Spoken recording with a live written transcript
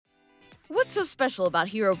What's so special about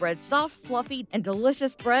Hero Bread's soft, fluffy, and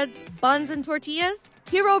delicious breads, buns, and tortillas?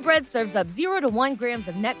 Hero Bread serves up 0 to 1 grams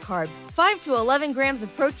of net carbs, 5 to 11 grams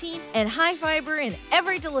of protein, and high fiber in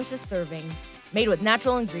every delicious serving. Made with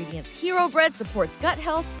natural ingredients, Hero Bread supports gut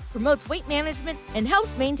health, promotes weight management, and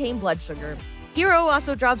helps maintain blood sugar. Hero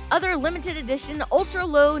also drops other limited edition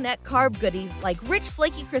ultra-low net carb goodies like rich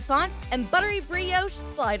flaky croissants and buttery brioche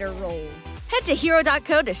slider rolls. Head to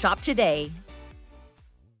hero.co to shop today.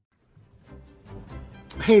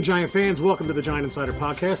 Hey, Giant fans. Welcome to the Giant Insider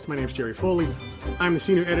Podcast. My name is Jerry Foley. I'm the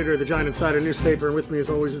senior editor of the Giant Insider newspaper, and with me,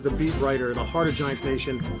 as always, is the beat writer, the heart of Giants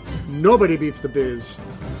Nation. Nobody beats the biz.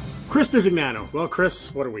 Chris Bisignano. Well,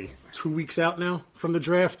 Chris, what are we, 2 weeks out now from the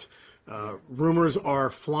draft? Rumors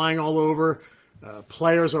are flying all over.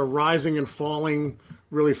 Players are rising and falling,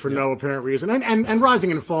 really for no apparent reason. And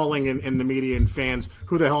rising and falling in the media and fans.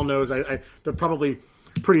 Who the hell knows? They're probably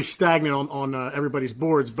pretty stagnant on everybody's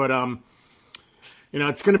boards, but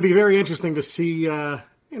it's going to be very interesting to see,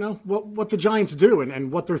 what the Giants do and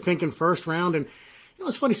what they're thinking first round. And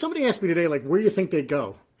it's funny. Somebody asked me today, like, where do you think they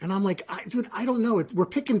go? And I'm like, dude, I don't know. We're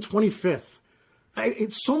picking 25th.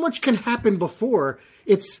 So much can happen before.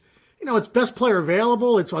 It's best player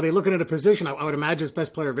available. Are they looking at a position? I would imagine it's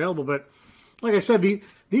best player available. But like I said,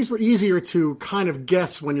 these were easier to kind of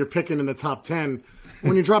guess when you're picking in the top 10.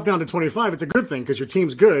 When you drop down to 25, it's a good thing because your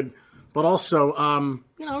team's good. But also,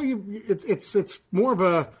 it's more of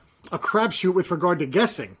a crapshoot with regard to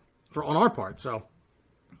guessing on our part. So,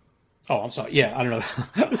 I'm sorry. Yeah, I don't know.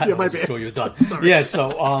 I wasn't sure you were done. Sorry. Yeah. So,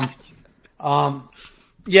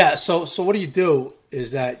 So what do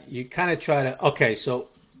is that you kind of try to. Okay, so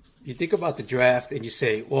you think about the draft and you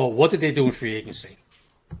say, well, what did they do in free agency?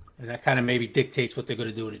 And that kind of maybe dictates what they're going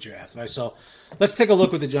to do in the draft, right? So, let's take a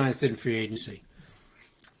look what the Giants did in free agency.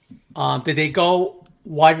 Did they go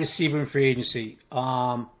wide receiver in free agency?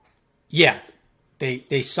 Yeah.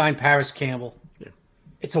 They signed Paris Campbell. Yeah.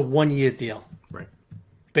 It's a 1-year deal. Right.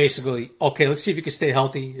 Basically, okay, let's see if you can stay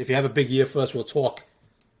healthy. If you have a big year for us, we'll talk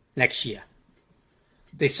next year.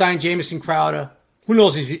 They signed Jamison Crowder. Who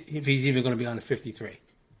knows if he's even going to be on the 53.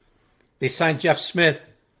 They signed Jeff Smith,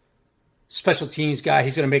 special teams guy.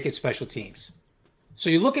 He's going to make it special teams. So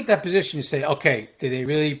you look at that position and say, okay, did they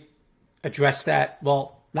really address that?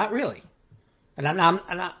 Well, not really. And I'm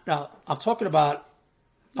talking about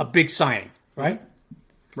a big signing, right?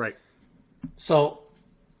 Right. So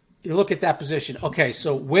you look at that position. Okay,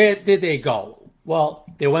 so where did they go? Well,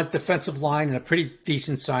 they went defensive line in a pretty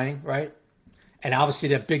decent signing, right? And obviously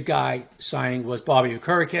their big guy signing was Bobby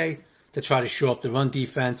Okereke to try to shore up the run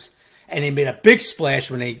defense. And they made a big splash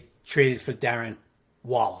when they traded for Darren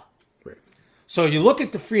Waller. Right. So you look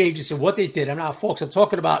at the free agency, what they did. I'm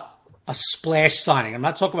talking about a splash signing. I'm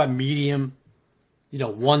not talking about medium,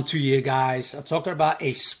 1-2 year guys. I'm talking about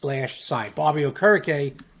a splash sign. Bobby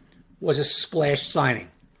Okereke was a splash signing.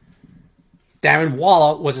 Darren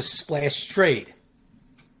Waller was a splash trade.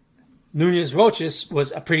 Nunez Roches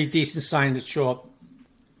was a pretty decent sign to show up.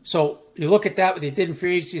 So you look at that, what they did in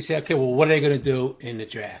free agency, you say, okay, well, what are they going to do in the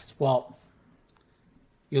draft? Well,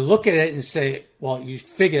 you look at it and say, well, you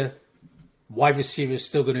figure wide receiver is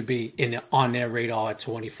still going to be on their radar at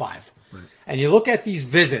 25. Right. And you look at these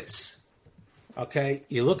visits, okay?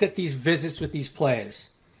 You look at these visits with these players.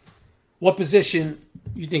 What position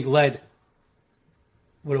you think led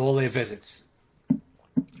with all their visits?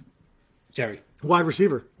 Jerry? Wide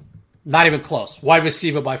receiver. Not even close. Wide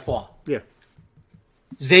receiver by far. Yeah.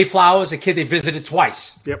 Zay Flowers, a kid they visited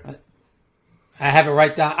twice. Yep. I have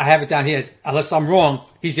it down here. Unless I'm wrong,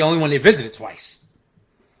 he's the only one they visited twice.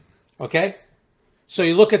 Okay? So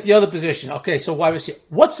you look at the other position. Okay, so wide receiver.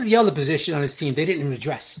 What's the other position on his team they didn't even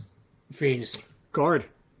address in free agency? Guard.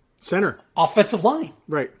 Center. Offensive line.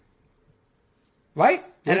 Right. Right?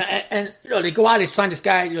 Yeah. And they go out, they sign this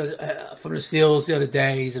guy from the Steelers the other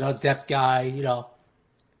day. He's another depth guy,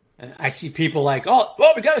 And I see people like,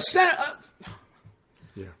 we got a center.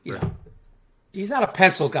 Yeah. Right. He's not a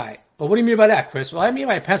pencil guy. Well, what do you mean by that, Chris? Well, I mean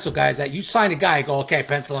by a pencil guy is that you sign a guy, go, okay,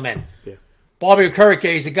 pencil him in. Yeah. Bobby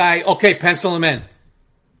Okereke is a guy, okay, pencil him in.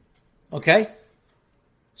 Okay?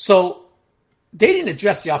 So they didn't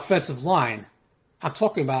address the offensive line. I'm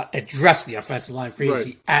talking about address the offensive line free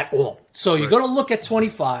agency at all. So you're going to look at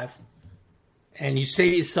 25 and you say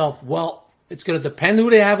to yourself, well, it's going to depend who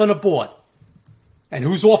they have on the board and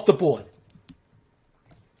who's off the board.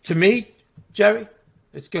 To me, Jerry,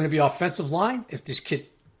 it's going to be offensive line if this kid,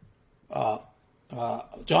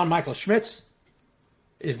 John Michael Schmitz,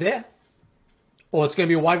 is there. Or it's going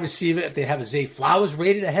to be a wide receiver if they have a Zay Flowers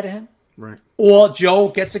rated ahead of him. Right. Or Joe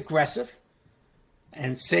gets aggressive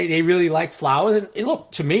and say they really like Flowers. And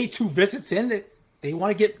look, to me, 2 visits in, they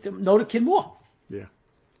want to get know the kid more. Yeah.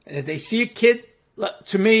 And if they see a kid,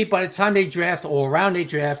 to me, by the time they draft or around they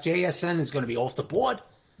draft, JSN is going to be off the board.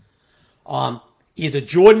 Either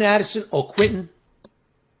Jordan Addison or Quentin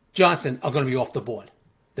Johnson are going to be off the board,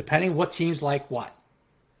 depending what teams like what.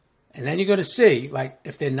 And then you're going to see, like,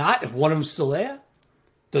 if they're not, if one of them's still there,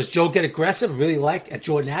 does Joe get aggressive, really like at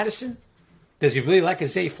Jordan Addison? Does he really like a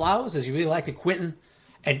Zay Flowers? Does he really like a Quentin?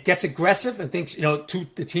 And gets aggressive and thinks,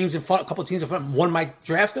 the teams in front, a couple of teams in front, one might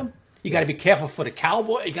draft him. You got to be careful for the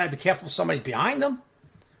Cowboys. You got to be careful for somebody behind them.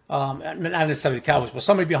 Not necessarily the Cowboys, but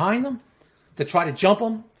somebody behind them to try to jump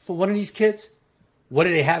them for one of these kids. What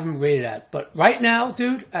do they have him rated at? But right now,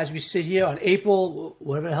 dude, as we sit here on April,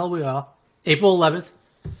 whatever the hell we are, April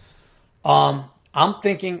 11th, I'm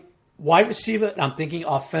thinking wide receiver and I'm thinking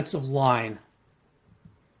offensive line.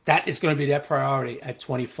 That is going to be their priority at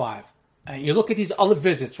 25. And you look at these other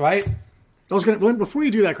visits, right? I was going to, before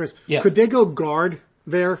you do that, Chris, yeah. Could they go guard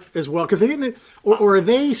there as well? Because they didn't, or are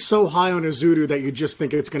they so high on Ezeudu that you just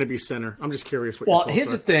think it's going to be center? I'm just curious.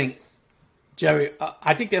 Here's the thing, Jerry.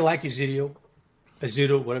 I think they like Ezeudu,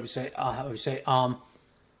 whatever you say. However you say.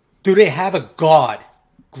 Do they have a guard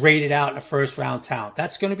graded out in a first round talent?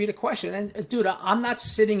 That's going to be the question. And dude, I'm not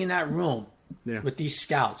sitting in that room with these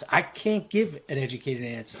scouts. I can't give an educated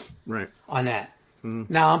answer on that.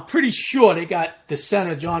 Mm-hmm. Now, I'm pretty sure they got the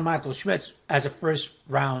center, John Michael Schmitz, as a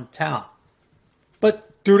first-round talent.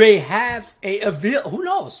 But do they have a who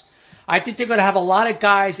knows? I think they're going to have a lot of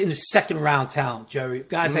guys in the second-round talent, Jerry.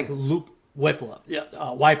 Guys like Luke Weipler,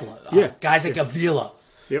 guys like Avila.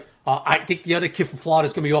 Yep. I think the other kid from Florida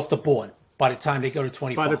is going to be off the board by the time they go to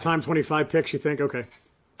 25. By the time 25 picks, you think? Okay.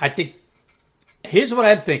 I think – here's what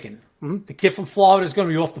I'm thinking. Mm-hmm. The kid from Florida is going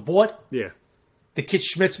to be off the board. Yeah. The kid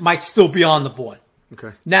Schmitz might still be on the board.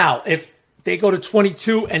 Okay. Now, if they go to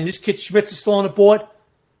 22 and this kid Schmitz is still on the board,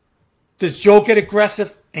 does Joe get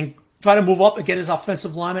aggressive and try to move up and get his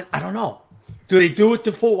offensive lineman? I don't know. Do they do it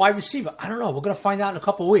to full wide receiver? I don't know. We're going to find out in a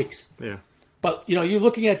couple of weeks. Yeah. But, you're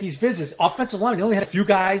looking at these visits. Offensive linemen, they only had a few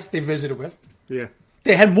guys they visited with. Yeah.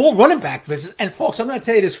 They had more running back visits. And, folks, I'm going to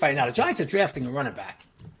tell you this right now. The Giants are drafting a running back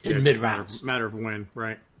in the mid-rounds. Matter of when,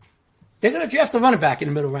 right? They're going to draft a running back in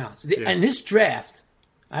the middle rounds. And this draft,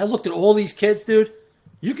 I looked at all these kids, dude.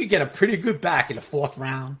 You could get a pretty good back in the 4th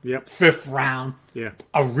round, 5th round,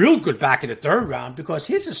 a real good back in the 3rd round. Because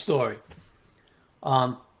here's the story: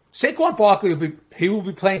 Saquon Barkley will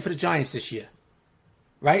be playing for the Giants this year,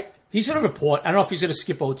 right? He's going to report. I don't know if he's going to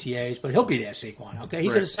skip OTAs, but he'll be there. Saquon, okay?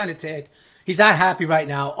 He's going to sign a tag. He's not happy right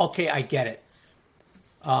now. Okay, I get it,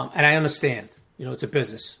 and I understand. It's a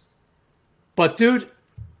business. But dude,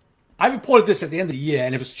 I reported this at the end of the year,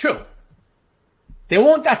 and it was true. They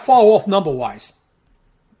weren't that far off number-wise.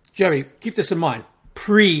 Jerry, keep this in mind.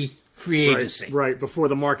 Pre-free agency. Right, before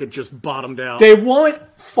the market just bottomed out. They weren't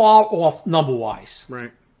far off number-wise.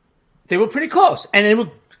 Right. They were pretty close. And they were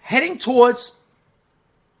heading towards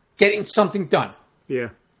getting something done. Yeah.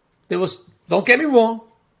 There was, don't get me wrong,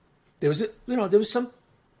 there was some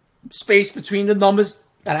space between the numbers.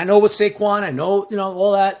 And I know with Saquon, I know,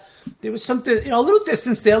 all that. There was something, a little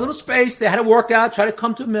distance there, a little space. They had to work out, try to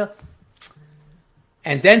come to a middle.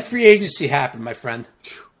 And then free agency happened, my friend.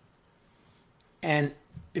 And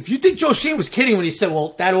if you think Joe Schoen was kidding when he said,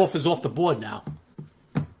 well, that offer's off the board now.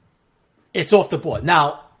 It's off the board.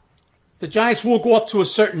 Now, the Giants will go up to a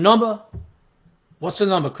certain number. What's the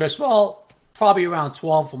number, Chris? Well, probably around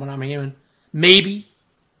 12 from what I'm hearing. Maybe.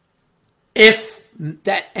 If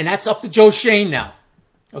that, and that's up to Joe Schoen now.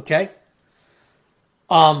 Okay?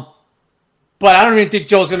 But I don't even think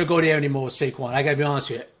Joe's going to go there anymore with Saquon. I got to be honest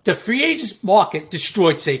with you. The free agents market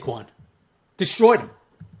destroyed Saquon. Destroyed him.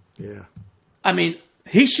 Yeah. I mean,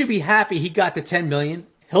 he should be happy he got the $10 million.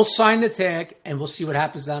 He'll sign the tag, and we'll see what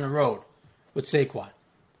happens down the road with Saquon.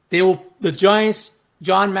 The Giants,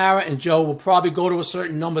 John Mara and Joe, will probably go to a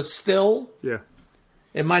certain number still. Yeah.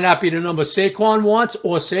 It might not be the number Saquon wants,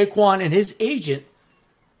 or Saquon and his agent,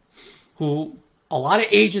 who a lot of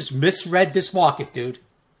agents misread this market, dude,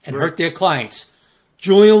 and hurt their clients.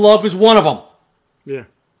 Julian Love is one of them. Yeah.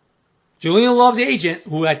 Julian Love's agent,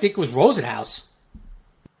 who I think was Rosenhaus,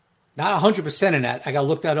 not 100% in that. I got to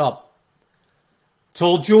look that up.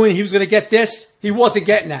 Told Julian he was going to get this. He wasn't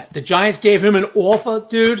getting that. The Giants gave him an offer,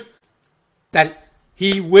 dude, that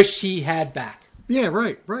he wished he had back. Yeah,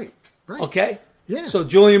 right. Okay? Yeah. So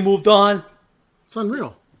Julian moved on. It's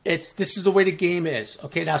unreal. This is the way the game is.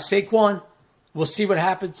 Okay, now Saquon, we'll see what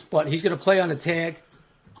happens, but he's going to play on the tag.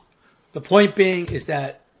 The point being is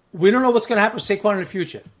that we don't know what's going to happen with Saquon in the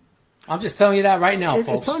future. I'm just telling you that right now,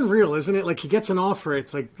 folks. It's unreal, isn't it? Like, he gets an offer.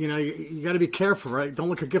 It's like, you got to be careful, right? Don't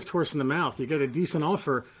look a gift horse in the mouth. You get a decent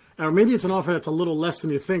offer, or maybe it's an offer that's a little less than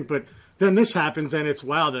you think, but then this happens and it's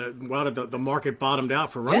the market bottomed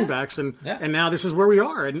out for running backs, and now this is where we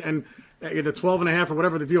are, and the 12.5 or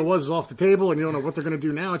whatever the deal was is off the table, and you don't know what they're going to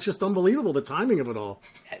do now. It's just unbelievable, the timing of it all.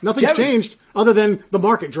 Nothing's changed other than the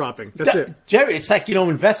market dropping. That's it. Jerry, it's like,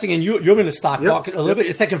 investing in you're in the stock market a little bit.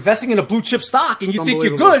 It's like investing in a blue chip stock, and you think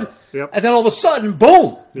you're good, and then all of a sudden,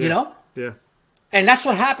 boom, you know? Yeah. And that's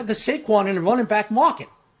what happened to Saquon in the running back market.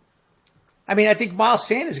 I mean, I think Miles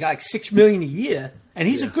Sanders got like $6 million a year, and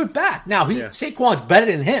he's a good back. Now, Saquon's better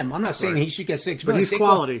than him. I'm not saying he should get $6 million. But he's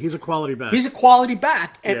quality. He's a quality back. He's a quality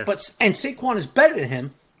back, and Saquon is better than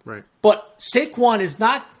him. Right. But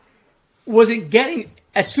Saquon wasn't getting,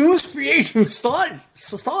 as soon as free agents started,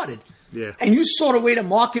 and you saw the way the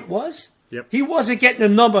market was, he wasn't getting the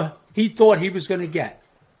number he thought he was going to get.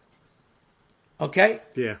 Okay?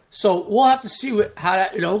 Yeah. So we'll have to see how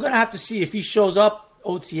that, we're going to have to see if he shows up,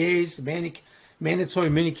 OTAs, mandatory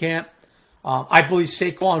minicamp. I believe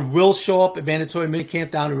Saquon will show up at mandatory minicamp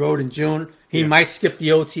down the road in June. He might skip the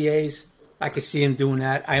OTAs. I could see him doing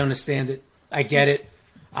that. I understand it. I get it.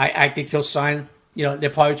 I think he'll sign. They'll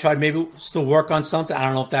probably try to maybe still work on something. I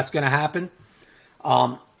don't know if that's going to happen.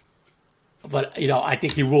 But, I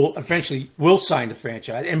think he will eventually sign the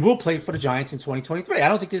franchise and will play for the Giants in 2023. I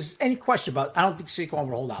don't think there's any question about it. I don't think Saquon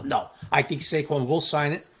will hold out. No. I think Saquon will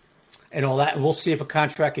sign it and all that. And we'll see if a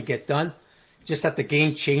contract could get done. Just that the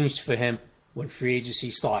game changed for him when free agency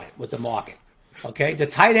started with the market. Okay? The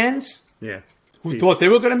tight ends who thought they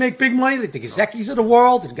were going to make big money, like the Gesicki's of the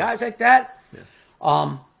world and guys like that.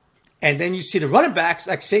 Yeah. And then you see the running backs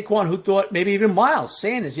like Saquon, who thought maybe even Miles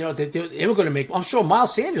Sanders, they were going to make. I'm sure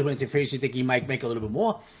Miles Sanders went into free agency thinking he might make a little bit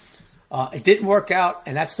more. It didn't work out,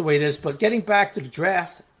 and that's the way it is. But getting back to the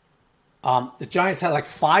draft, the Giants had like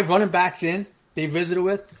 5 running backs in they visited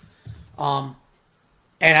with. And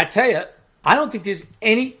I tell you, I don't think there's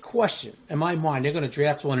any question in my mind they're going to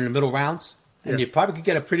draft one in the middle rounds, and you probably could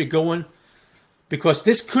get a pretty good one because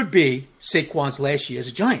this could be Saquon's last year as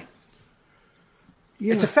a Giant.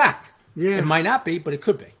 Yeah. It's a fact. Yeah. It might not be, but it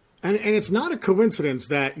could be. And it's not a coincidence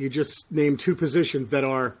that you just named 2 positions that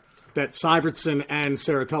Syvertson and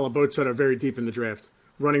Saratella both said are very deep in the draft.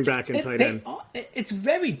 Running back and tight end. It's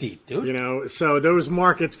very deep, dude. So those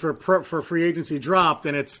markets for free agency dropped,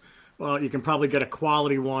 and you can probably get a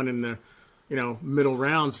quality one in the, middle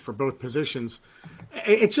rounds for both positions.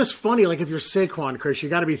 It's just funny, like if you're Saquon, Chris, you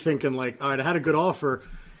got to be thinking like, all right, I had a good offer.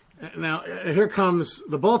 Now here comes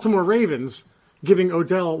the Baltimore Ravens giving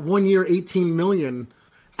Odell 1 year, $18 million,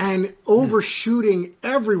 and overshooting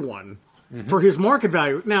everyone for his market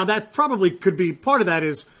value. Now that probably could be part of that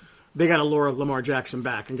is they got to lure Lamar Jackson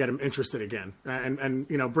back and get him interested again, and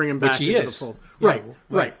bring him back into the fold.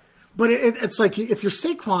 Right. But it's like if you're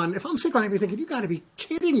Saquon, if I'm Saquon, I'd be thinking, you got to be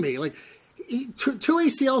kidding me! Like 2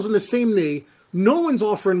 ACLs in the same knee. No one's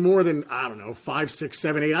offering more than, I don't know, 5, 6,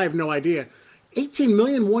 7, 8. I have no idea. $18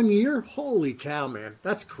 million 1 year? Holy cow, man!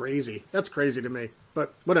 That's crazy. That's crazy to me.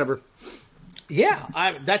 But whatever. Yeah,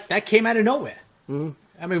 that came out of nowhere. Mm-hmm.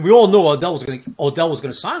 I mean, we all know Odell was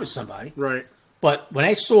going to sign with somebody, right? But when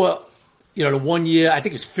I saw, the 1 year, I think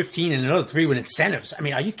it was 15 and another 3 with incentives. I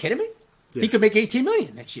mean, are you kidding me? Yeah. He could make $18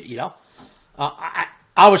 million next year.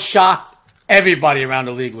 I was shocked. Everybody around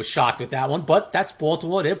the league was shocked with that one. But that's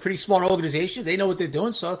Baltimore. They're a pretty smart organization. They know what they're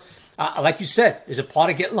doing. So, like you said, is it part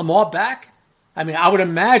of getting Lamar back? I mean, I would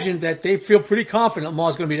imagine that they feel pretty confident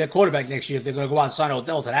Lamar's going to be their quarterback next year if they're going to go out and sign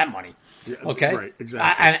Odell to that money. Yeah, okay? Right,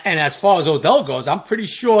 exactly. And as far as Odell goes, I'm pretty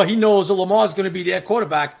sure he knows that Lamar's going to be their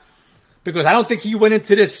quarterback because I don't think he went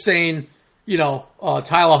into this saying,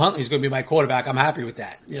 Tyler Huntley's going to be my quarterback. I'm happy with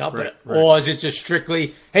that. Right. Or is it just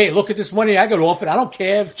strictly, hey, look at this money I got offered. I don't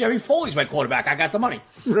care if Jerry Foley's my quarterback. I got the money.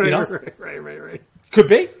 Right. Could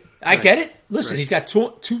be. I get it. Listen, he's got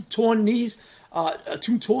two torn knees.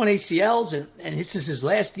 2 torn ACLs, and this is his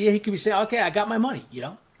last year. He could be saying, "Okay, I got my money."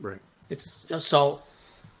 Right. It's so,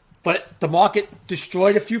 but the market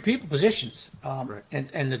destroyed a few positions. Right.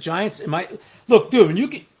 And the Giants. Look, dude.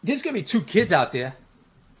 When there's gonna be 2 kids out there.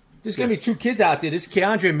 There's gonna be 2 kids out there. This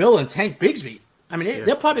Keandre Miller and Tank Bigsby. I mean,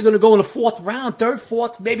 they're probably gonna go in the 4th round, 3rd,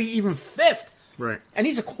 4th, maybe even 5th. Right. And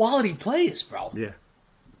these are quality players, bro. Yeah.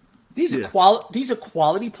 These are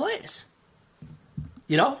quality players.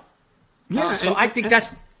 Yeah, so I think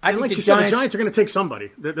that's. I think like the you Giants, said, the Giants are going to take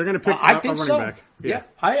somebody. They're going to pick a running back. Yeah,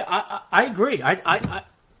 I agree.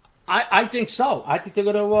 I think so. I think they're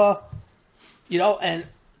going to, and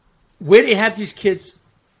where they have these kids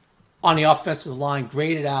on the offensive line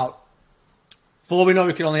graded out. For all we know,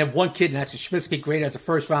 we can only have 1 kid, and that's a Schmitz kid graded as a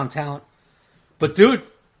 1st-round talent. But dude,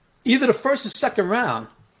 either the 1st or 2nd round,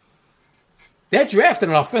 they're drafting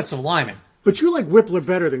an offensive lineman. But you like Whippler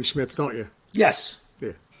better than Schmitz, don't you? Yes.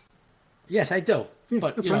 Yeah. Yes, I do. Yeah,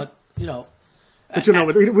 but that's you fine. know. But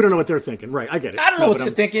we don't know what they're thinking, right? I get it. I don't know what but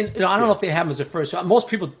they're thinking. I don't know if they have him as a first. Most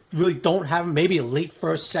people really don't have him. Maybe a late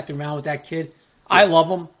first, second round with that kid. I love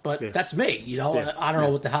him, but that's me. I don't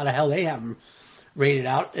know how the hell they have him rated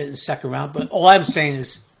out in the second round. But all I'm saying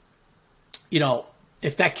is,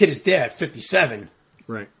 if that kid is there at 57,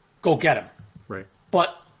 right, go get him. Right.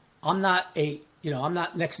 But I'm not I'm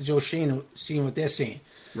not next to Joe Shane seeing what they're seeing.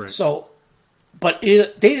 Right. So, but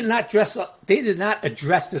they did not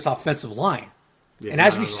address this offensive line. Yeah, and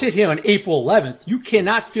as we sit here on April 11th, you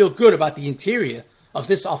cannot feel good about the interior of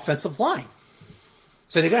this offensive line.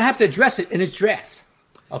 So they're going to have to address it in this draft.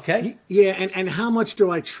 Okay? Yeah, and how much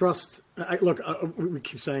do I trust? We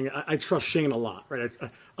keep saying I trust Shane a lot, right?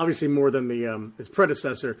 Obviously more than his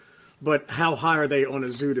predecessor, but how high are they on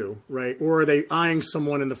Ezeudu, right? Or are they eyeing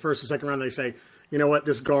someone in the first or second round? They say, you know what,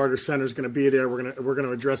 this guard or center is going to be there. We're going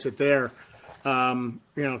to address it there.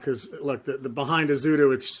 Because look, the behind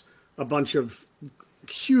Ezeudu, it's a bunch of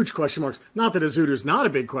huge question marks. Not that Ezeudu's not a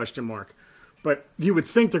big question mark, but you would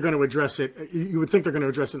think they're going to address it. You would think they're going to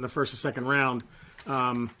address it in the first or second round,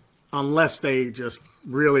 unless they just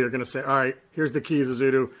really are going to say, "All right, here's the keys,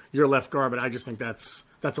 Ezeudu. You're left guard." But I just think that's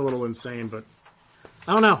a little insane. But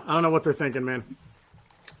I don't know. I don't know what they're thinking, man.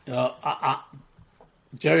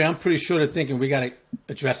 Jerry, I'm pretty sure they're thinking we got to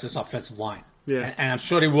address this offensive line. Yeah, and I'm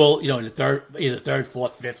sure they will. In the third,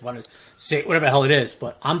 fourth, fifth, whatever the hell it is.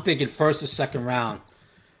 But I'm thinking first or second round.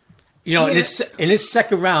 In this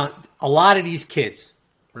second round, a lot of these kids,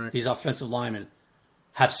 right, these offensive linemen,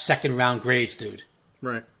 have second round grades, dude.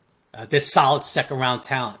 Right. They're solid second round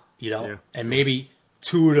talent, Yeah. and maybe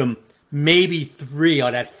two of them, maybe three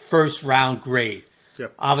are that first round grade.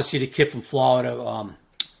 Yep. Obviously, the kid from Florida,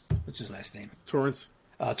 what's his last name? Torrance.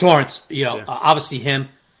 Obviously him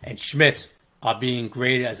and Schmitz are being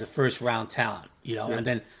graded as a first round talent, and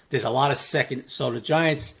then there's a lot of second. So the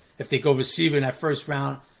Giants, if they go receiver in that first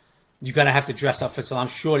round, you're going to have to dress offensive. I'm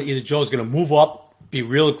sure that either Joe's going to move up, be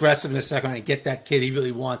real aggressive in the second round, and get that kid he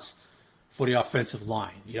really wants for the offensive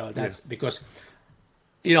line. That's because,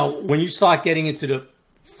 when you start getting into the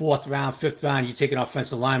fourth round, fifth round, you take an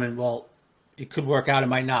offensive lineman, well, it could work out. It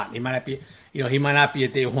might not. He might not be, he might not be a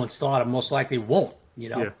day one starter. Most likely won't,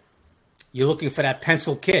 You're looking for that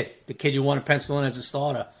pencil kid, the kid you want to pencil in as a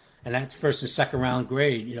starter. And that first and second round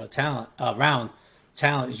grade,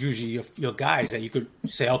 talent is usually your guys that you could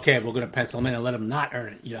say, okay, we're going to pencil them in and let them not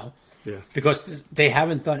earn it, because they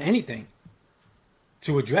haven't done anything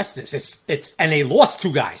to address this. And they lost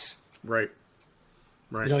two guys. Right.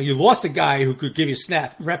 You lost a guy who could give you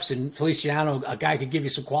snap reps, and Feliciano, a guy could give you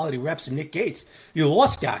some quality reps, and Nick Gates. You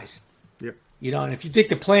lost guys. Yep. And if you think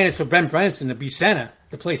the plan is for Ben Bredesen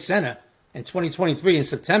to play center in 2023 in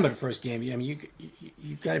September, the first game, you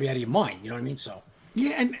got to be out of your mind. You know what I mean? So.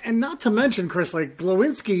 Yeah, and not to mention, Chris, like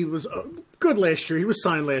Glowinski was good last year. He was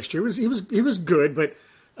signed last year. He was good, but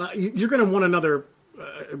you're going to want another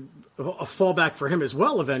a fallback for him as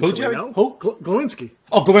well eventually. Who, Jerry? No? Who? Glowinski.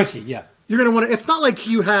 Oh, Glowinski, yeah. You're going to want to. It's not like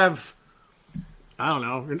you have. I don't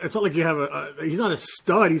know. It's not like you have he's not a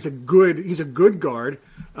stud. He's a good guard,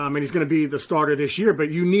 and he's going to be the starter this year.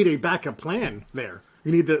 But you need a backup plan there.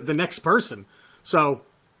 You need the next person. So.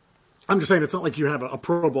 I'm just saying it's not like you have a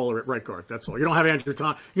Pro Bowler at right guard. That's all. You don't have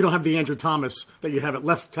You don't have the Andrew Thomas that you have at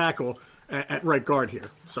left tackle at right guard here.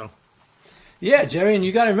 So, yeah, Jerry, and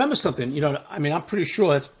you got to remember something. I'm pretty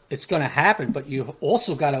sure it's going to happen, but you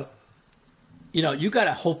also got to, you got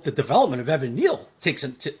to hope the development of Evan Neal takes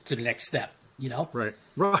him to the next step. Right.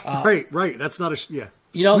 That's not we it's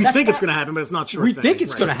going to happen, but it's not sure. We think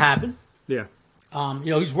it's going to happen. Yeah.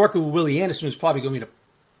 He's working with Willie Anderson, who's probably going to be to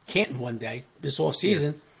Canton one day this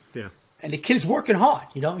offseason. Yeah. And the kid's working hard.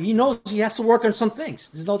 He knows he has to work on some things.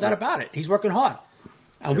 There's no doubt about it. He's working hard.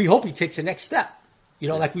 And we hope he takes the next step,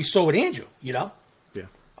 like we saw with Andrew, Yeah.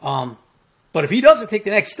 But if he doesn't take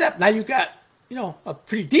the next step, now you got, a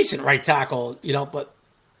pretty decent right tackle, but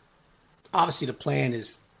obviously the plan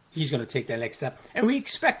is he's going to take that next step. And we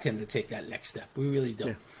expect him to take that next step. We really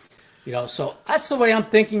do. Yeah. So that's the way I'm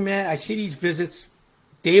thinking, man. I see these visits.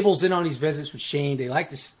 Dable's in on these visits with Shane. They like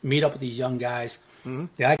to meet up with these young guys. Mm-hmm.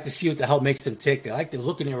 They like to see what the hell makes them tick. They like to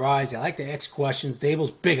look in their eyes. They like to ask questions.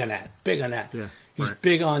 Dable's big on that. Yeah, he's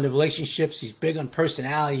big on the relationships. He's big on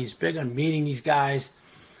personality. He's big on meeting these guys.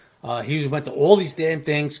 He went to all these damn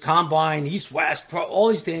things, Combine, East, West, Pro, all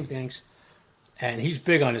these damn things. And he's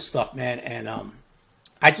big on this stuff, man. And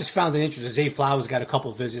I just found it interesting. Zay Flowers got a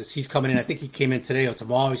couple of visits. He's coming in. I think he came in today or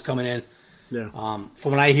tomorrow. He's coming in. Yeah.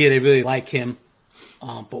 From what I hear, they really like him.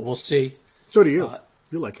 But we'll see. So do you.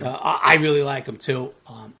 You like him. I really like him, too.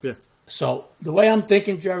 Yeah. So the way I'm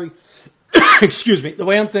thinking, Jerry, excuse me, the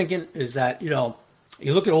way I'm thinking is that,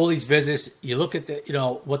 you look at all these visits, you look at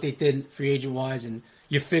what they did free agent wise, and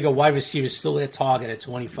you figure wide receiver is still their target at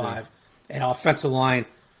 25, and offensive line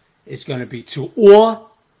is going to be 2, or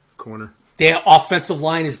corner. Their offensive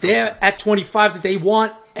line is there at 25 that they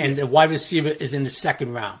want, and the wide receiver is in the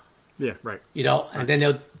second round. Yeah, right. And then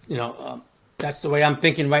they'll, that's the way I'm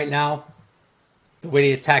thinking right now. The way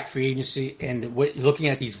they attack free agency and looking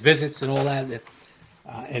at these visits and all that,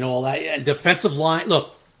 And defensive line,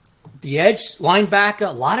 look, the edge linebacker,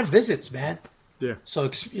 a lot of visits, man. Yeah.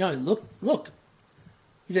 So look,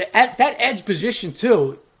 at that edge position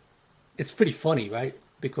too, it's pretty funny, right?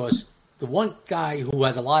 Because the one guy who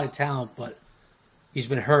has a lot of talent, but he's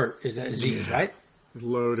been hurt, is Aziz, right? He's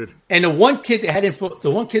loaded. And the one kid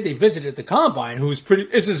they visited at the combine,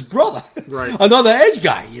 is his brother, right? Another edge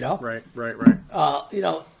guy, Right.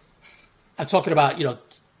 I'm talking about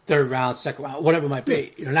third round, second round, whatever it might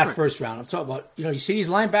be, not first round. I'm talking about you see these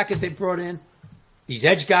linebackers they brought in, these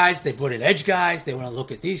edge guys, they brought in edge guys. They want to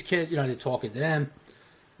look at these kids, they're talking to them.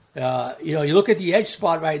 You look at the edge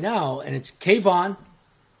spot right now, and it's Kayvon.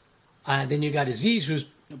 And then you got Aziz, who's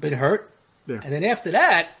been hurt. Yeah. And then after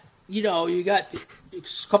that, you got a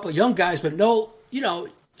couple of young guys, but no,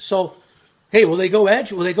 so, hey, will they go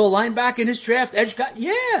edge? Will they go linebacker in this draft? Edge guy?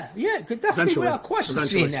 Yeah, could definitely, without question,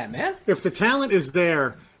 seeing that, man. If the talent is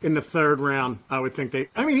there in the third round, I would think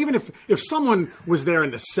even if someone was there in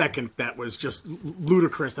the second that was just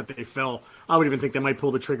ludicrous that they fell, I would even think they might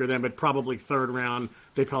pull the trigger then, but probably third round,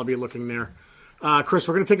 they'd probably be looking there. Chris,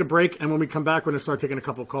 we're going to take a break, and when we come back, we're going to start taking a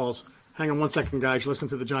couple of calls. Hang on 1 second, guys. Listen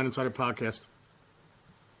to the Giant Insider podcast.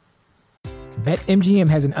 BetMGM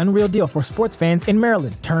has an unreal deal for sports fans in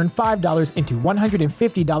Maryland. Turn $5 into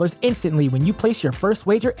 $150 instantly when you place your first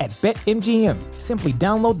wager at BetMGM. Simply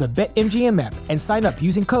download the BetMGM app and sign up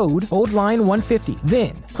using code OldLine150.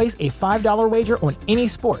 Then, place a $5 wager on any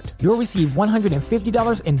sport. You'll receive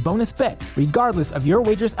 $150 in bonus bets, regardless of your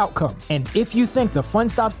wager's outcome. And if you think the fun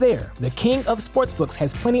stops there, the king of sportsbooks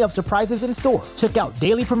has plenty of surprises in store. Check out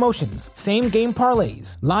daily promotions, same-game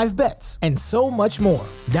parlays, live bets, and so much more.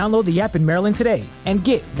 Download the app in Maryland today and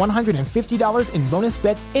get $150 in bonus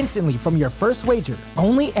bets instantly from your first wager.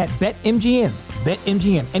 Only at BetMGM.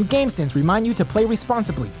 BetMGM and GameSense remind you to play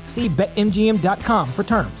responsibly. See BetMGM.com for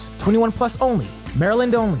terms. 21 plus only.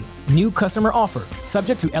 Maryland only. New customer offer.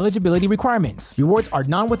 Subject to eligibility requirements. Rewards are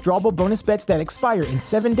non-withdrawable bonus bets that expire in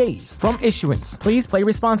 7 days. From issuance, please play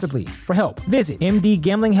responsibly. For help, visit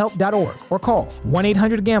mdgamblinghelp.org or call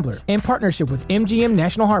 1-800-GAMBLER in partnership with MGM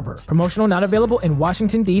National Harbor. Promotional not available in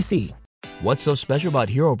Washington, D.C. What's so special about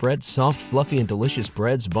Hero Bread's soft, fluffy, and delicious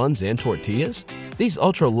breads, buns, and tortillas? These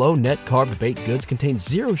ultra-low net-carb baked goods contain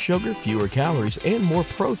zero sugar, fewer calories, and more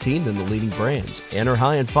protein than the leading brands, and are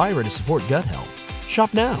high in fiber to support gut health.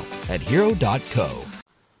 Shop now at hero.co.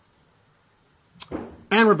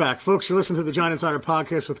 And we're back, folks. You're listening to the Giant Insider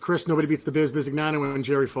podcast with Chris, Nobody Beats the Biz, Bizignano, and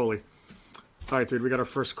Jerry Foley. All right, dude, we got our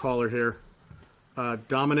first caller here.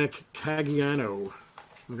 Dominic Caggiano.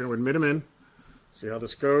 I'm going to admit him in. See how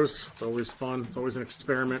this goes. It's always fun. It's always an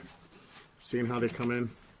experiment. Seeing how they come in.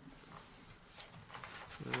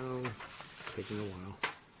 Well, taking a while.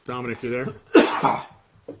 Dominic, you there?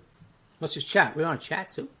 Let's just chat. We're on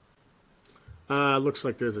chat, too. Looks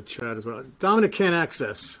like there's a chat as well. Dominic can't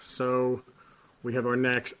access, so we have our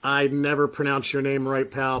next. I never pronounce your name right,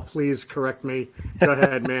 pal. Please correct me. Go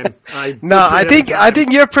ahead, man. I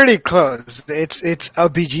think you're pretty close. It's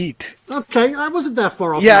Abhijit. Okay, I wasn't that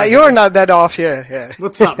far off. Yeah, you're not that off. Yeah.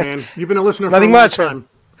 What's up, man? You've been a listener for Nothing a long much, time.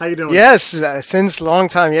 How you doing? Yes, since long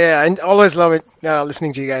time. Yeah, I always love it.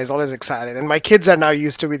 Listening to you guys, always excited. And my kids are now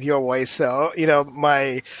used to with your voice. So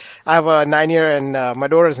I have a 9-year and my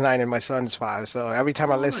daughter's 9 and my son's 5. So every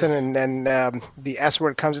time I listen and then the S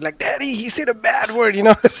word comes, like, Daddy, he said a bad word.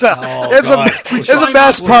 So it's the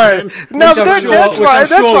best part. No, that's fine.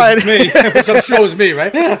 That's fine. Which I'm sure is me,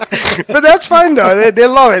 right? But that's fine though. They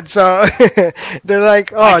love it. So they're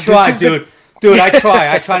like, oh, I try, dude. Dude,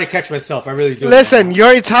 I try to catch myself. I really do. Listen,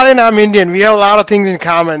 you're Italian, I'm Indian. We have a lot of things in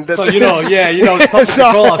common. So, it's tough to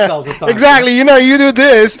control ourselves at times. Exactly. You do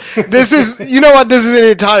this. This is, what this is in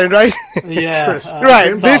Italian, right? Yeah.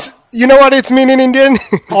 Right. This, you know what it's mean in Indian?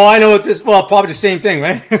 Oh, I know what this, probably the same thing,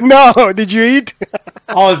 right? No. Did you eat?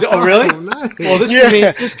 Oh, really? Oh, nice. Well,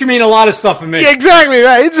 this can mean a lot of stuff for me. Exactly,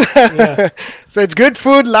 right? Yeah. So it's good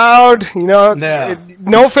food, loud,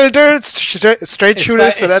 no filter, straight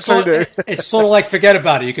shooter, so that's what we do. It's sort of like forget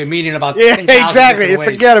about it. You can mean in about 10,000 exactly.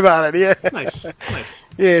 Forget about it, yeah. Nice.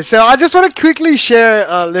 Yeah, so I just want to quickly share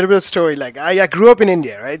a little bit of story. Like, I grew up in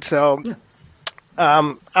India, right? So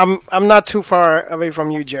I'm not too far away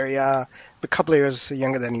from you, Jerry. A couple of years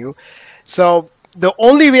younger than you. So the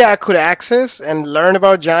only way I could access and learn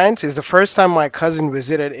about Giants is the first time my cousin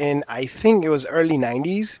visited in, I think it was early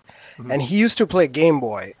 90s, and he used to play Game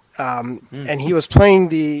Boy, and he was playing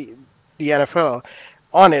the NFL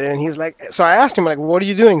on it, and he's like, so I asked him, like, what are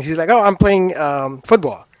you doing? He's like, oh, I'm playing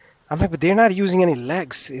football. I'm like, but they're not using any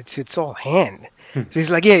legs. It's all hand. So he's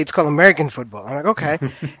like, yeah, it's called American football. I'm like, okay.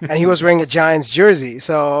 And he was wearing a Giants jersey.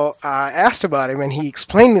 So I asked about him, and he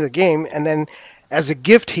explained me the game. And then as a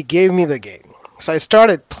gift, he gave me the game. So I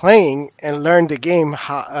started playing and learned the game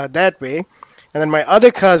that way. And then my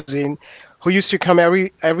other cousin, who used to come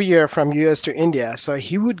every year from US to India, so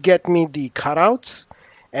he would get me the cutouts,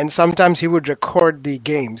 and sometimes he would record the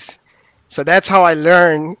games. So that's how I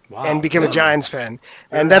learned and became a Giants fan.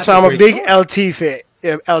 And that's why I'm a big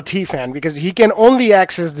LT fan, because he can only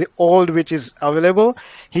access the old, which is available.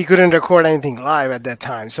 He couldn't record anything live at that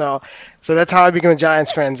time. So that's how I became a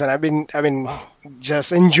Giants fan. And I've been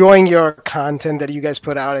just enjoying your content that you guys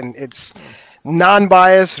put out, and it's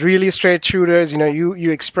non-biased, really straight shooters. You know,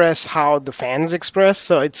 you express how the fans express.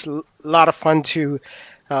 So it's a lot of fun to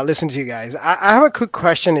listen to you guys. I have a quick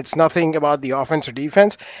question. It's nothing about the offense or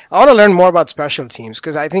defense. I want to learn more about special teams,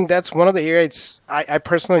 because I think that's one of the areas I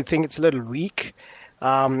personally think it's a little weak.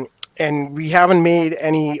 And we haven't made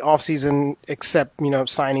any offseason except,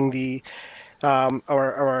 signing the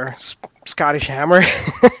or Scottish Hammer.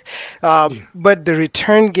 But the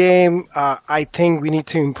return game, I think we need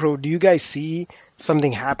to improve. Do you guys see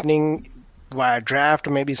something happening via draft,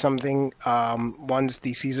 or maybe something once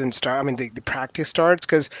the season starts? The practice starts,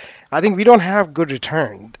 because I think we don't have good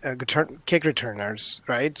kick returners,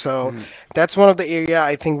 right? So that's one of the area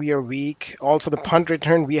I think we are weak. Also, the punt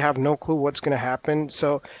return, we have no clue what's going to happen.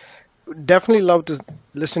 So definitely love to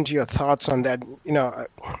listen to your thoughts on that.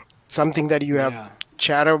 Something that you have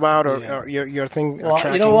chatter about, or your thing. Well,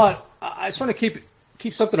 tracking. you know what? I just want to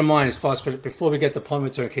keep something in mind as far as before we get the punt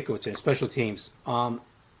return, kick return, special teams.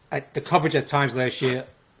 The coverage at times last year,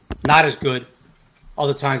 not as good.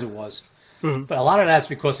 Other times it was. But a lot of that's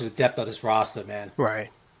because of the depth of this roster, man. Right.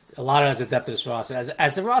 A lot of that's the depth of this roster.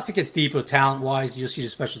 As the roster gets deeper, talent-wise, you'll see the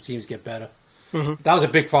special teams get better. That was a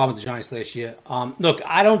big problem with the Giants last year. Look,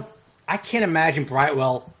 I can't imagine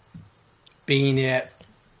Brightwell being their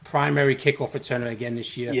primary kickoff returner again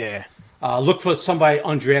this year. Yeah. Look for somebody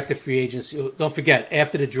undrafted free agents. Don't forget,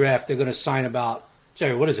 after the draft, they're going to sign about,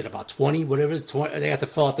 Jerry, what is it, about 20? Whatever it is, 20, they have to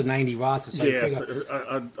fill out the 90 roster. So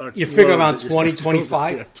you figure around 20,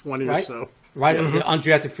 25. Yeah, 20 right? or so. Right?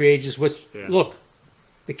 Undrafted free agents, which, look,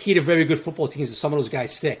 the key to very good football teams is some of those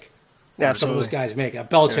guys stick. Yeah, some of those guys make it.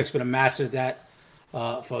 Belichick's been a master at that.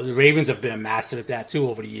 For the Ravens have been a master at that, too,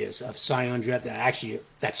 over the years, of signing undrafted. Actually,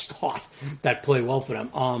 that start, that play well for them.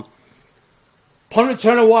 Punt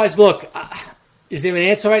returner-wise, look, is there an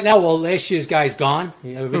answer right now? Well, last year's guy's gone.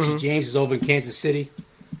 Richie James is over in Kansas City.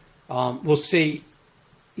 We'll see.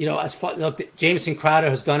 As far look, Jamison Crowder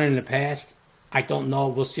has done it in the past. I don't know.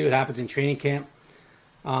 We'll see what happens in training camp.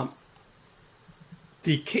 Man,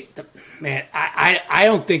 I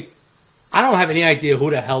don't have any idea who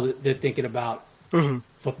the hell they're thinking about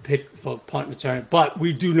for punt return. But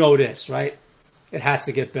we do know this, right? It has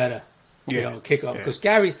to get better. Kickoff, because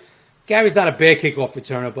Gary's not a bad kickoff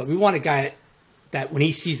returner, but we want a guy that when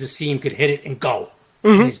he sees the seam could hit it and go.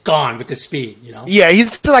 And he's gone with the speed, Yeah,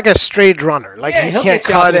 he's still like a straight runner. Like he he'll can't get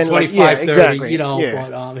you out cut to in 25, 30, exactly.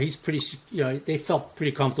 but he's pretty, they felt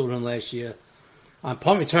pretty comfortable with him last year.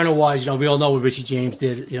 Punt returner wise, we all know what Richie James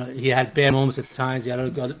did. He had bad moments at times. He had other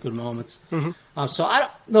good moments. So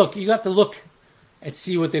you have to look and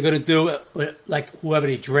see what they're going to do. Like whoever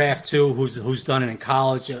they draft to, who's done it in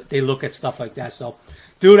college, they look at stuff like that. So,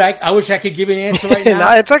 dude, I wish I could give you an answer right now.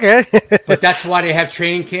 No, it's okay. But that's why they have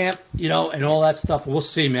training camp, and all that stuff. We'll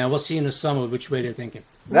see, man. We'll see in the summer which way they're thinking.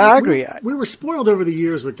 No, I agree. We were spoiled over the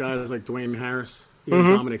years with guys like Dwayne Harris,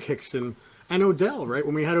 Dominic Hickson, and Odell, right?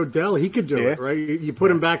 When we had Odell, he could do it, right? You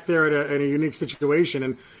put him back there in a unique situation,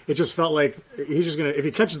 and it just felt like he's just going to, if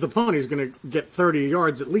he catches the punt, he's going to get 30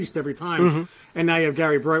 yards at least every time. And now you have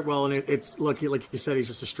Gary Brightwell, and it's, look, like you said, he's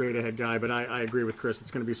just a straight-ahead guy. But I agree with Chris.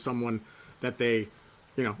 It's going to be someone that they're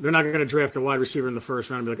not going to draft a wide receiver in the first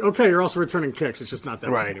round and be like, okay, you're also returning kicks. It's just not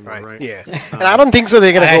that way anymore, right? Yeah. And I don't think so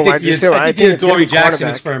they're going to go wide receiver. I think the Adoree Jackson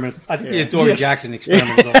experiment. I think the Adoree Jackson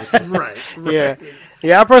experiment is over. Right.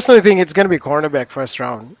 Yeah, I personally think it's going to be cornerback first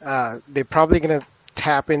round. They're probably going to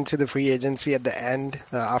tap into the free agency at the end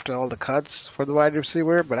after all the cuts for the wide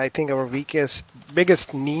receiver. But I think our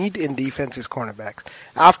biggest need in defense is cornerbacks.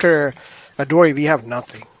 After Adoree', we have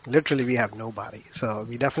nothing. Literally, we have nobody. So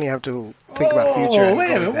we definitely have to think about future. Oh,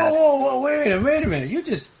 wait a minute. Wait a minute. You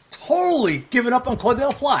just totally giving up on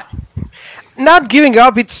Cordell Flott. Not giving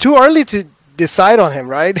up. It's too early to decide on him,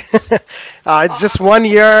 right? It's just 1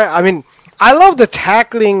 year. I mean, I love the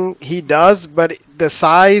tackling he does, but the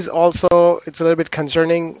size also, it's a little bit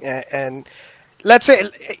concerning. And let's say,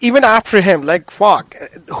 even after him, like Falk,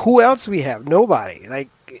 who else we have? Nobody. Like,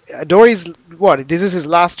 Adoree's, this is his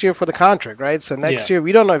last year for the contract, right? So next year,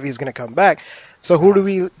 we don't know if he's going to come back. So who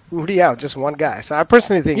do we have? Just one guy. So I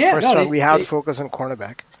personally think we have to focus on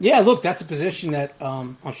cornerback. Yeah, look, that's a position that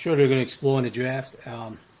I'm sure they're going to explore in the draft.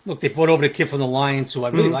 Look, they brought over the kid from the Lions, who I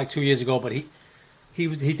really liked 2 years ago, but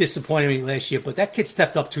he disappointed me last year. But that kid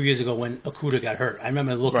stepped up 2 years ago when Okudah got hurt. I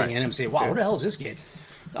remember looking at him and saying, wow, who the hell is this kid?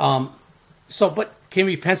 But can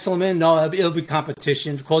we pencil him in? No, it'll be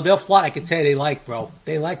competition. Cordell Flott, I can tell you they like, bro.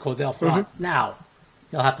 They like Cordell Flott. Now,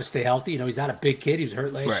 he'll have to stay healthy. He's not a big kid. He was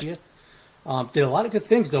hurt last year. Did a lot of good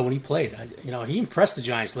things, though, when he played. He impressed the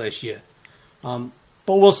Giants last year. But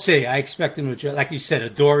we'll see. I expect him to, like you said,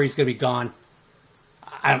 Adoree's going to be gone.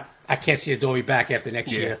 I can't see Adoree' back after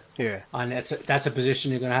next year. Yeah. And that's a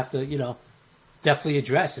position you're going to have to, definitely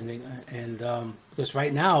address. And because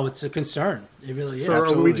right now it's a concern. It really is.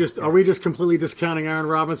 So are we just completely discounting Aaron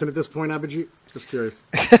Robinson at this point, Abhijit? Just curious.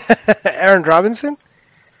 Aaron Robinson?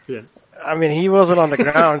 Yeah. I mean, he wasn't on the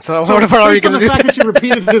ground, so what are we going to do? The fact that you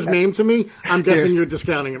repeated his name to me, I'm guessing you're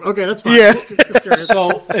discounting him. Okay, that's fine. Yeah.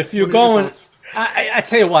 So if you're going, I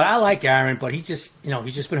tell you what, I like Aaron, but he's just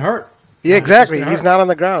been hurt. Yeah, exactly. He's not on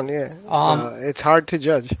the ground. Yeah, so it's hard to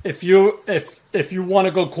judge. If you want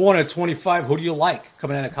to go corner at 25, who do you like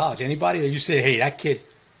coming out of college? Anybody? Or you say, hey, that kid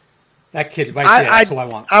right there, that's who I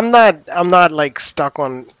want. I'm not like stuck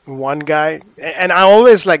on one guy, and I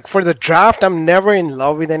always like for the draft. I'm never in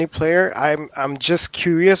love with any player. I'm just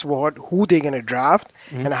curious who they're gonna draft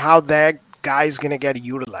and how that guy's gonna get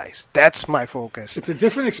utilized. That's my focus. It's a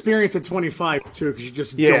different experience at 25 too, because you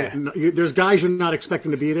just don't. There's guys you're not expecting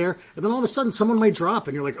to be there, and then all of a sudden someone might drop,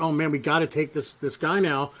 and you're like, oh man, we got to take this guy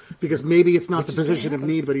now because maybe it's not the position of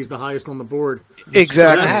need, but he's the highest on the board.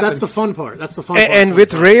 Exactly. So that's the fun part. That's the fun part. And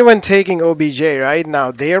with Raven taking OBJ right now,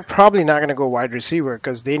 they're probably not gonna go wide receiver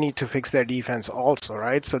because they need to fix their defense also,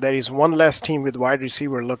 right? So there is one less team with wide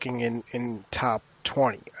receiver looking in top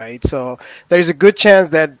 20, right? So there's a good chance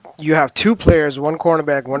that you have two players, one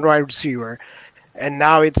cornerback, one wide receiver, and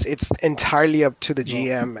now it's entirely up to the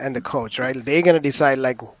GM and the coach, right? They're gonna decide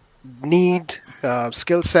like need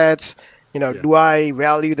skill sets. Do I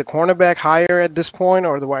value the cornerback higher at this point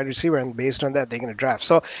or the wide receiver? And based on that, they're gonna draft.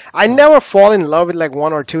 So I never fall in love with like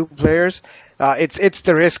one or two players. It's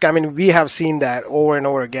the risk. I mean, we have seen that over and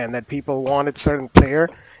over again that people wanted certain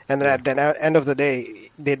player, and then at the end of the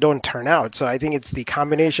day, they don't turn out. So I think it's the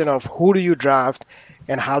combination of who do you draft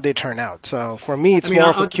and how they turn out. So for me, it's more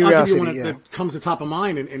of a curiosity. I'll give you one that comes to top of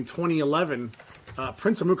mind. In 2011,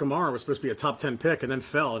 Prince Amukamara was supposed to be a top 10 pick and then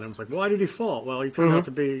fell. And it was like, why did he fall? Well, he turned out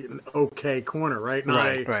to be an okay corner, right?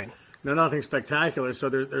 Nothing spectacular. So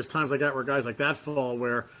there's times like that where guys like that fall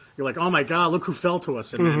where you're like, oh my God, look who fell to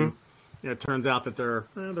us. And then it turns out that they're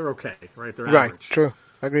okay, right? They're average. Right, true.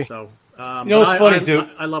 I agree. So, what's funny, dude?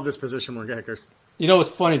 I love this position more. Go ahead, Chris. You know what's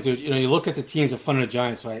funny, dude? You look at the teams in front of the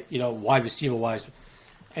Giants, right? Wide receiver wise,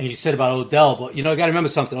 and you said about Odell, but you got to remember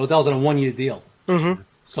something. Odell's on a 1 year deal,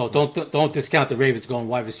 so don't discount the Ravens going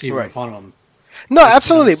wide receiver in front of him. No,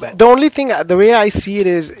 absolutely. But the only thing, the way I see it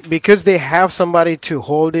is because they have somebody to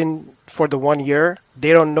hold in for the 1 year.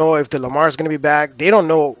 They don't know if the Lamar is going to be back. They don't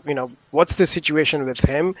know, what's the situation with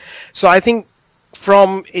him. So I think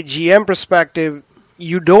from a GM perspective,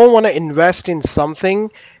 you don't want to invest in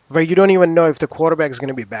something where you don't even know if the quarterback is going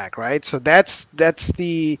to be back, right? So that's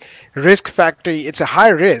the risk factor. It's a high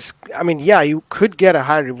risk. I mean, yeah, you could get a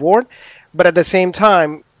high reward, but at the same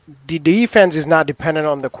time, the defense is not dependent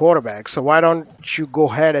on the quarterback. So why don't you go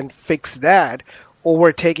ahead and fix that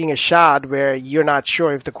over taking a shot where you're not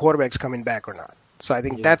sure if the quarterback's coming back or not? So I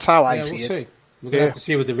think that's how I see it. See. We're gonna have to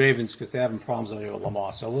see with the Ravens because they're having problems over here with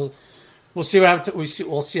Lamar. So we'll see what happens.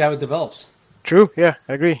 We'll see how it develops. True. Yeah,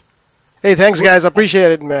 I agree. Hey, thanks, guys.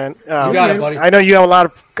 Appreciate it, man. You got it, buddy. I know you have a lot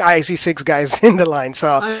of IC6 guys in the line,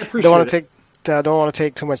 so I don't want to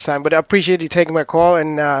take too much time. But I appreciate you taking my call,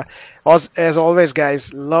 and as always,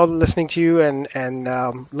 guys, love listening to you, and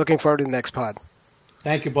looking forward to the next pod.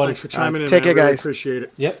 Thank you, buddy. Thanks for chiming in. Take care, guys. Appreciate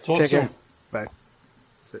it. Yep. Talk soon. Care. Bye.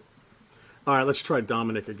 All right, let's try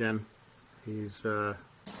Dominic again. He's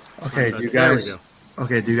okay. Do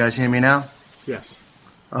you guys hear me now? Yes.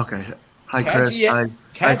 Okay. Hi, Chris. Hi, Chris.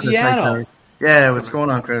 Caggiano. Yeah, what's going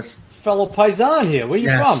on, Chris? Fellow Paisan here. Where you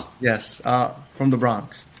from? Yes, from the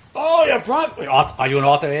Bronx. Oh, yeah, bro. Are you an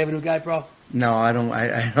Arthur Avenue guy, bro? No, I don't.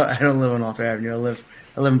 I don't live on Arthur Avenue. I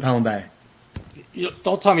live in Pelham Bay.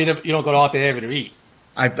 Don't tell me you don't go to Arthur Avenue to eat.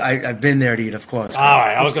 I've been there to eat, of course. All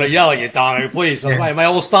right, I was going to yell at you, Dominic, please. Yeah. My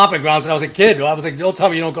old stomping grounds when I was a kid. I was like, don't tell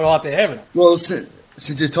me you don't go to Arthur Avenue. Well,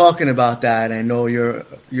 since you're talking about that, I know you're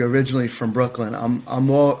originally from Brooklyn.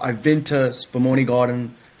 I've been to Spumoni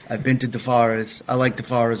Garden. I've been to DeFaras. I like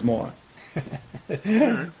DeFaras more.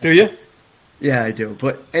 Do you? Yeah, I do.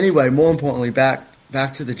 But anyway, more importantly, back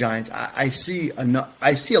to the Giants. I see a lot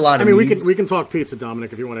of. I mean, needs. we can talk pizza,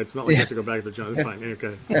 Dominic, if you want. It's not like you have to go back to the Giants. It's fine.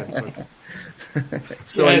 Okay. Yeah,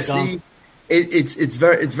 So I see it's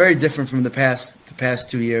very different from the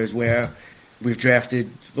past 2 years where we've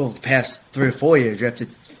drafted the past 3 or 4 years drafted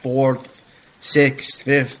 4th, 6th,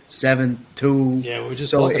 5th, 7th, 2. Yeah, we were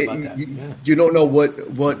just talking about that. You don't know what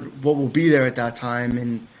will be there at that time,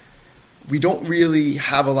 and we don't really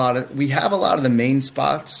have a lot of. We have a lot of the main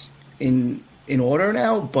spots in order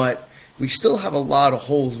now, but we still have a lot of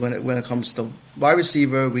holes when it comes to wide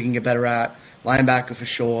receiver. We can get better at linebacker for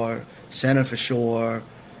sure, center for sure,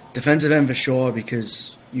 defensive end for sure,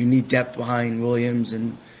 because you need depth behind Williams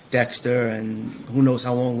and Dexter, and who knows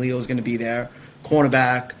how long Leo's going to be there.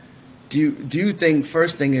 Cornerback. Do you think,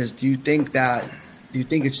 first thing is, do you think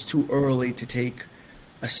it's too early to take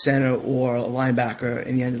a center or a linebacker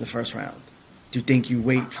in the end of the first round? Do you think you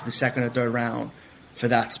wait for the second or third round for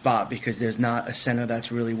that spot because there's not a center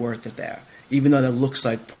that's really worth it there, even though that looks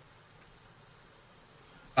like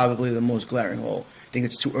probably the most glaring hole? I think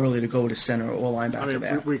it's too early to go to center or linebacker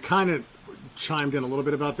there. We kind of chimed in a little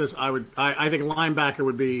bit about this. I think linebacker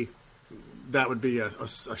would be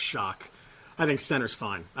a shock. I think center's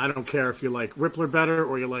fine. I don't care if you like Rippler better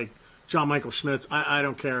or you like John Michael Schmitz. I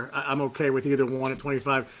don't care. I'm okay with either one at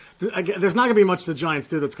 25. There's not going to be much the Giants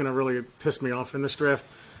do that's going to really piss me off in this draft.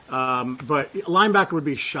 But linebacker would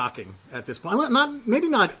be shocking at this point. Maybe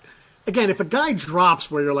not. Again, if a guy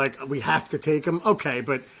drops where you're like, we have to take him, okay,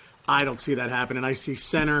 but I don't see that happening. I see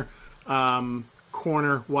center,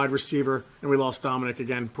 corner, wide receiver, and we lost Dominic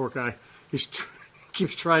again. Poor guy. He's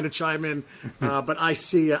keeps trying to chime in, but I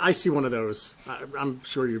see one of those. I'm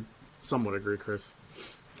sure you somewhat agree, Chris.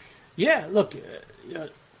 Yeah, look,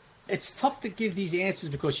 it's tough to give these answers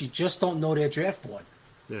because you just don't know their draft board.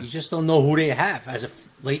 Yeah. You just don't know who they have as a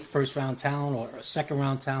late first-round talent or a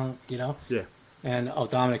second-round talent, Yeah. And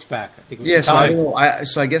Dominic's back. I think. Yeah, so I don't know.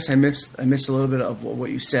 So I guess I missed a little bit of what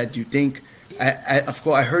you said. Do you think? Of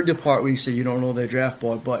course, I heard the part where you said you don't know their draft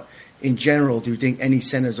board, but in general, do you think any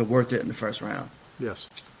centers are worth it in the first round? Yes.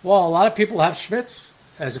 Well, a lot of people have Schmitz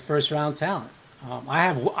as a first-round talent. I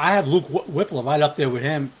have Luke Whippler right up there with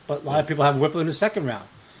him, but a lot of people have Whippler in the second round.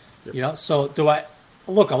 Yep. So do I?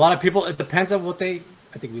 Look, a lot of people. It depends on what they.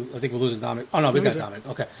 I think we're losing Dominic. Oh no, we got Dominic.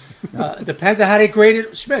 Okay. It depends on how they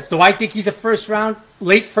graded Schmitz. Do I think he's a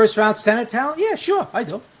late first round center talent? Yeah, sure, I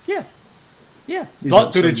do. Yeah.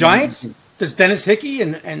 But do the Giants? Does Dennis Hickey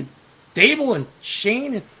and Dable and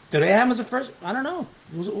Shane? Do they have him as a first? I don't know.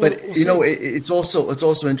 But it's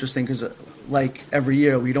also interesting because like every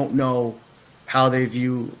year we don't know how they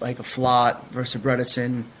view like a Flott versus a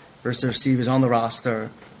Bredesen versus the receivers on the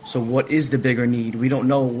roster. So what is the bigger need? We don't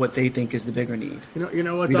know what they think is the bigger need. You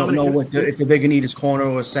know what? We don't know if the bigger need is corner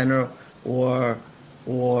or center or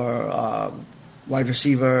wide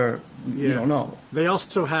receiver. Yeah. You don't know. They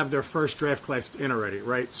also have their first draft class in already,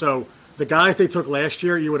 right? So the guys they took last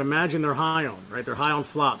year, you would imagine they're high on, right? They're high on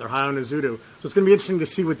Flott. They're high on Azudu. So it's going to be interesting to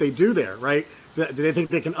see what they do there, right? Do they think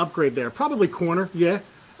they can upgrade there? Probably corner, yeah.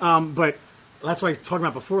 But that's why I was talking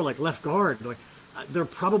about before, like left guard, like. They're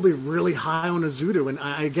probably really high on Azudu, and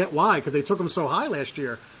I get why, because they took him so high last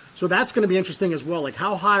year. So that's going to be interesting as well. Like,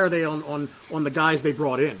 how high are they on the guys they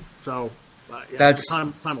brought in? So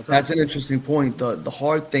time will tell. That's an interesting point. The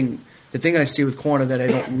hard thing, the thing I see with corner that I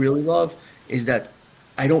don't really love is that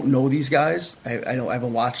I don't know these guys. I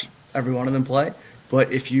haven't watched every one of them play. But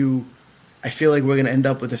I feel like we're going to end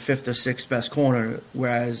up with the 5th or 6th best corner,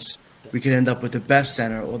 whereas we could end up with the best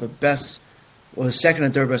center or the second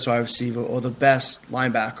and third best wide receiver, or the best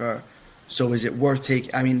linebacker. So is it worth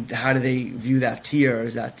taking? I mean, how do they view that tier?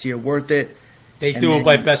 Is that tier worth it? They do it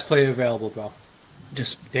by best player available, bro.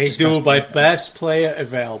 They do it by best player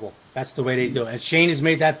available. That's the way they do it. And Shane has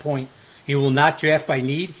made that point. He will not draft by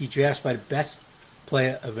need. He drafts by the best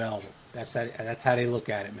player available. That's how they look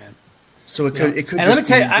at it, man. So it could. And let me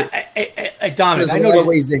tell you, Dominic, there's a lot of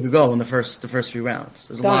ways they could go in the first few rounds.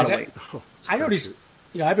 There's a lot of ways. I know these.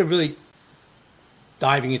 I've been really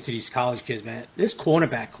diving into these college kids, man. This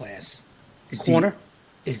cornerback class, is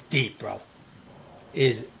deep, bro.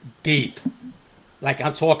 Is deep. Like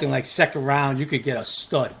I'm talking like second round, you could get a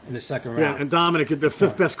stud in the second round. Yeah, and Dominic, the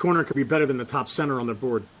fifth best corner could be better than the top center on the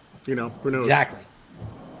board. You know, who knows? Exactly.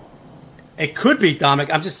 It could be,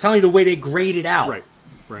 Dominic. I'm just telling you the way they grade it out.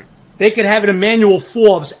 Right. They could have an Emmanuel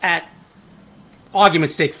Forbes at,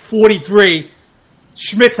 argument's sake, 43.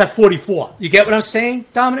 Schmitz at 44. You get what I'm saying,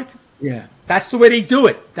 Dominic? Yeah. That's the way they do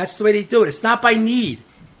it. It's not by need,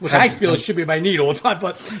 which I feel it should be by need all the time,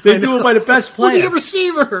 but they do it by the best player. We need a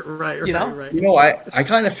receiver. Right. You know? Right. You know, I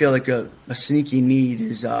kind of feel like a sneaky need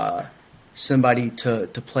is somebody to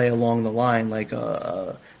play along the line, like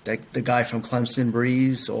the guy from Clemson,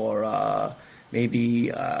 Breeze, or maybe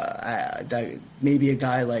a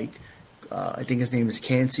guy like I think his name is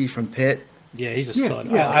Cansey from Pitt. Yeah, he's a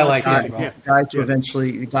stud. Yeah, I like him. Guy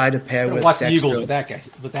to pair with. Watch Dexter. the Eagles with that guy,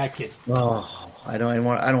 with that kid. Oh, I don't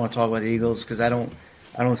want to talk about the Eagles because I don't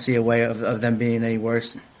see a way of them being any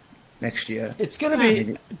worse next year. It's going to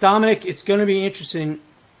be, Dominic, it's going to be interesting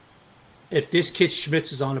if this kid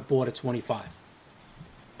Schmitz is on the board at 25.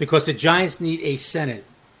 Because the Giants need a center.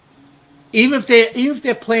 Even if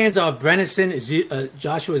their plans are Brennison,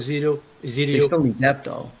 Joshua Ezekiel, they still need depth,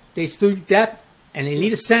 though. They still need depth, and they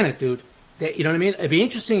need a center, dude. You know what I mean? It'd be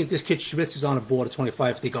interesting if this kid Schmitz is on the board at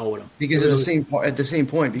 25 if they go with him. Because at the same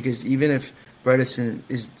point, because even if Bredesen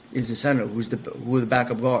is the center, who are the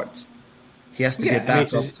backup guards? He has to get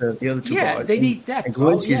back up to the other two guards. Yeah, they need depth. And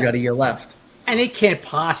Glowinski's got a year left. And they can't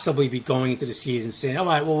possibly be going into the season saying, "All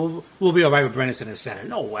right, well, we'll be all right with Bredesen in center."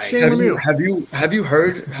 No way. Have you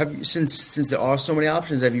heard? Since there are so many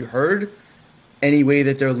options, have you heard any way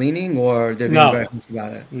that they're leaning or they're being very confused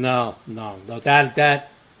about it? No.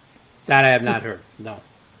 That I have not heard. No.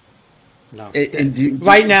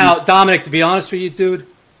 Right now, Dominic, to be honest with you, dude,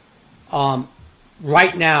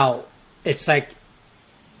 right now it's like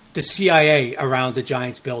the CIA around the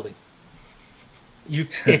Giants building.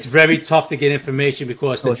 It's very tough to get information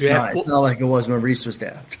because the draft. It's not like it was when Reese was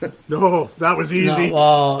there. No, that was easy. No,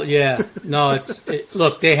 well, yeah, no.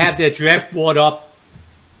 Look, they have their draft board up,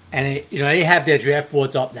 and they have their draft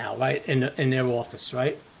boards up now, right, in their office,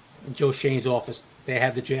 right, in Joe Shane's office. They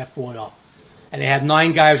have the draft board up, and they have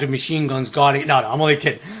 9 guys with machine guns guarding. No, I'm only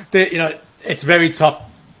kidding. It's very tough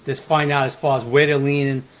to find out as far as where they're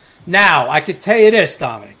leaning. Now, I could tell you this,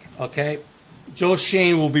 Dominic. Okay, Joe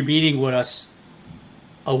Shane will be meeting with us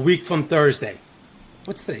a week from Thursday.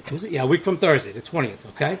 What's today? Tuesday? Yeah, a week from Thursday, the 20th.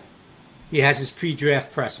 Okay, he has his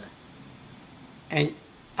pre-draft presser, and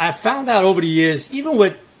I found out over the years, even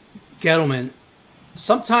with Gettleman,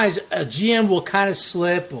 sometimes a GM will kind of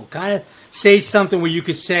slip or kind of say something where you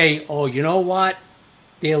could say, "Oh, you know what?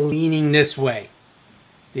 They're leaning this way.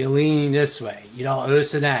 They're leaning this way.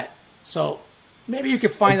 This and that." So maybe you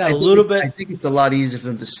could find out a little bit. I think it's a lot easier for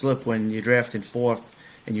them to slip when you're drafting 4th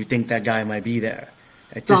and you think that guy might be there.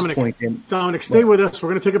 At this point, Dominic, stay with us. We're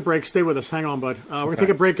going to take a break. Stay with us. Hang on, bud. We're going to take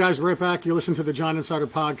a break, guys. Right back. You listen to the Giant Insider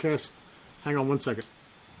podcast. Hang on one second.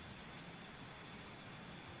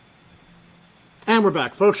 And we're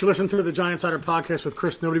back. Folks, you're listening to the Giant Insider podcast with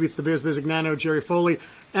Chris, Nobody Beats the Biz, Bizignano, Jerry Foley,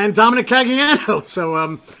 and Dominic Caggiano.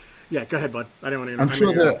 So, yeah, go ahead, bud. I didn't want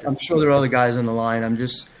to. I'm sure there are other guys on the line. I'm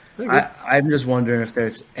just wondering if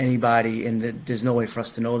there's anybody, and there's no way for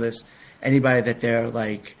us to know this, anybody that they're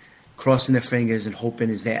like crossing their fingers and hoping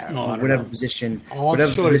is there, whatever position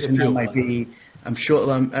that might be. I'm sure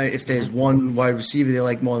if there's one wide receiver they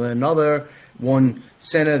like more than another, one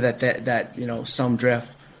center that some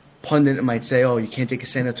draft pundit might say, "Oh, you can't take a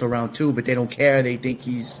center till round 2," but they don't care. They think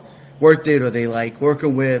he's worth it, or they like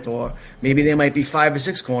working with, or maybe they might be 5 or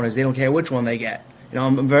 6 corners. They don't care which one they get.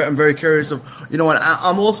 I'm very curious of. What?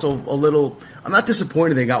 I'm also I'm not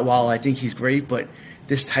disappointed they got Waller. I think he's great, but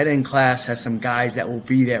this tight end class has some guys that will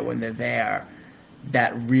be there when they're there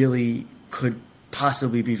that really could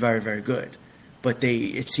possibly be very, very good. But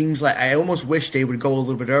it seems like I almost wish they would go a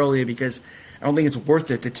little bit earlier because I don't think it's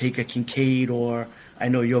worth it to take a Kincaid or I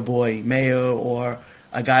know your boy Mayo or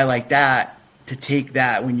a guy like that to take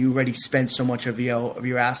that when you already spent so much of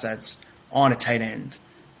your assets on a tight end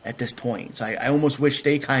at this point. So I almost wish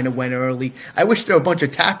they kind of went early. I wish there were a bunch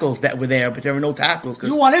of tackles that were there, but there were no tackles.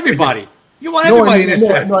 You want everybody. You want everybody in this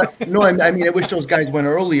draft. I mean, I wish those guys went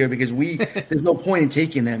earlier because there's no point in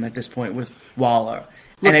taking them at this point with Waller.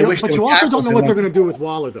 Look, and but you also don't know what they're going to do with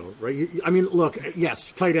Waller, though, right? I mean, look,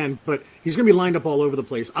 yes, tight end, but he's going to be lined up all over the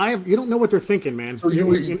place. You don't know what they're thinking, man. So you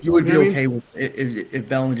would be okay with if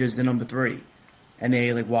Bellinger's the number 3, and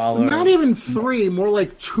they like Waller? Not even 3, more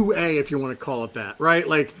like 2A, if you want to call it that, right?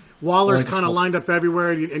 Like Waller's kind of lined up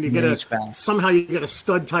everywhere, and you get a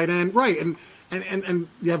stud tight end, right? And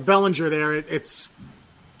you have Bellinger there.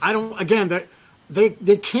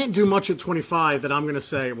 they can't do much at 25 that I'm going to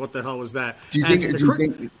say, what the hell was that? Do you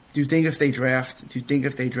think if they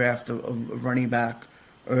draft a running back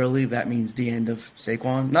early, that means the end of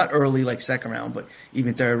Saquon? Not early, like second round, but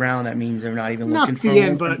even third round, that means they're not even looking for the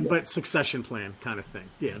end, but succession plan kind of thing.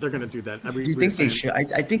 Yeah, they're going to do that. Do you think they should?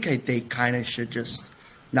 I think they kind of should just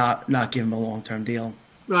not give him a long-term deal.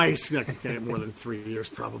 He's not going to get more than 3 years,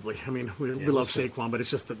 probably. I mean, we love Saquon, but it's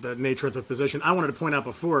just the nature of the position. I wanted to point out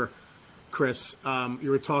before, Chris, you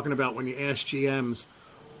were talking about when you asked GMs,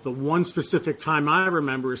 the one specific time I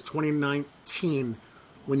remember is 2019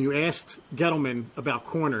 when you asked Gettleman about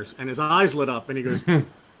corners, and his eyes lit up, and he goes,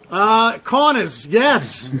 corners,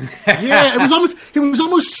 yes. Yeah, he was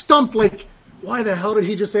almost stumped, like, why the hell did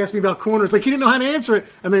he just ask me about corners? Like, he didn't know how to answer it,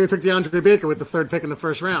 and then he took DeAndre Baker with the third pick in the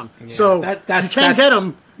first round. Yeah, so you can't get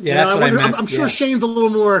him. Yeah, that's what I meant. I'm sure Shane's a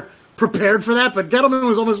little more prepared for that, but Gettleman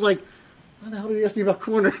was almost like, why the hell did he ask me about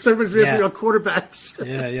corners? Everybody's asking me about quarterbacks.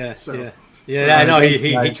 Yeah, I know.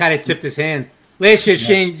 He kind of tipped his hand. Last year,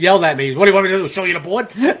 Shane yelled at me, what do you want me to do, show you the board?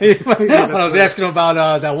 When I was asking him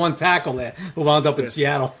about that one tackle there who wound up in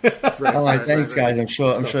Seattle. All right, thanks, guys. I'm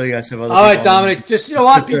sure you guys have other All right, Dominic, just, you know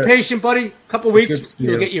what, be patient, buddy. A couple weeks,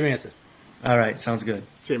 you'll get your answer. All right, sounds good.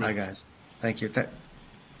 See you, all right, guys. Thank you.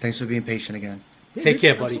 Thanks for being patient again. Take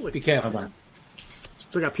care, buddy. Absolutely. Be careful. Bye-bye.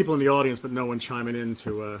 Still got people in the audience, but no one chiming in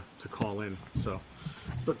to call in. So,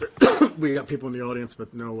 but we got people in the audience,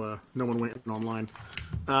 but no one waiting online.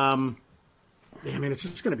 Yeah, I mean, it's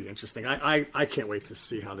just going to be interesting. I can't wait to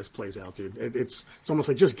see how this plays out, dude. It's almost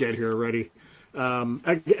like just get here already.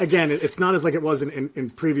 Again, it's not as like it was in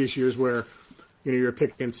previous years where you're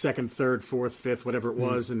picking second, third, fourth, fifth, whatever it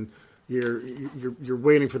was, and you're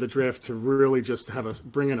waiting for the draft to really just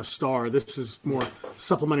bring in a star. This is more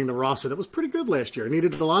supplementing the roster that was pretty good last year. It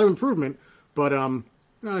needed a lot of improvement, but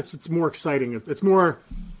it's more exciting. It's more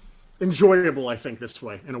enjoyable, I think, this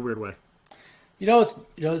way in a weird way.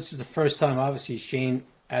 This is the first time, obviously, Shane,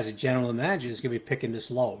 as a general manager, is going to be picking this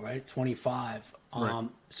low, right? 25. Right.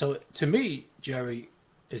 So, to me, Jerry,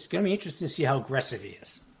 it's going to be interesting to see how aggressive he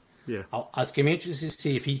is. Yeah. It's going to be interesting to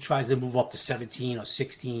see if he tries to move up to 17 or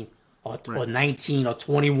 16 or 19 or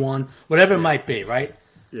 21, whatever it might be, right?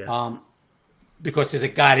 Yeah. Because there's a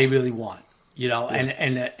guy they really want,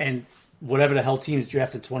 and whatever the hell team's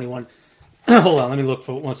drafted 21. Hold on, let me look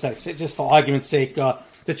for 1 second. Just for argument's sake,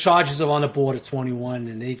 the Chargers are on the board at 21,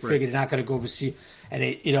 and they figured they're not going to go receive, and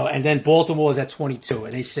and then Baltimore is at 22,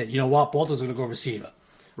 and they said, you know what, Baltimore's going to go receiver,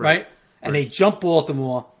 right? And they jump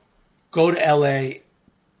Baltimore, go to LA,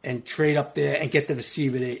 and trade up there and get the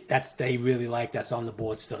receiver they really like. That's on the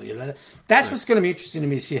board still. That's what's going to be interesting to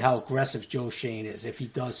me to see how aggressive Joe Shane is if he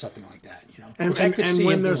does something like that. And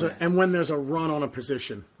when there's a run on a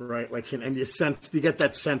position, right? Like, and you get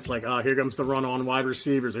that sense like, here comes the run on wide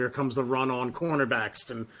receivers, here comes the run on cornerbacks,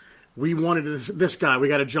 and we wanted this guy, we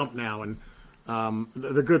got to jump now. And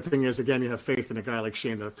the good thing is, again, you have faith in a guy like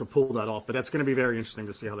Shane to pull that off. But that's going to be very interesting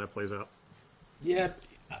to see how that plays out. Yeah.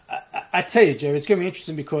 I tell you, Jerry, it's going to be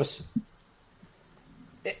interesting because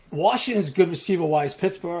Washington's good receiver-wise.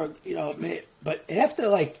 Pittsburgh, but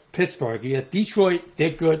after, Pittsburgh, you got Detroit,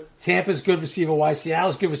 they're good. Tampa's good receiver-wise.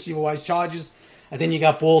 Seattle's good receiver-wise. Chargers, and then you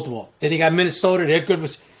got Baltimore. Then you got Minnesota, they're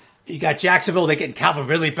good. You got Jacksonville, they're getting Calvin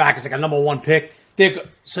Ridley back. It's like a number one pick. They're good.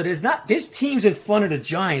 So there's teams in front of the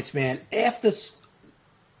Giants, man, after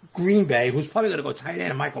Green Bay, who's probably going to go tight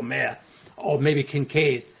end, Michael Mayer, or maybe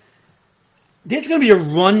Kincaid. There's going to be a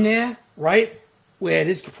run there, right, where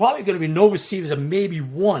there's probably going to be no receivers or maybe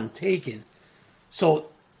one taken. So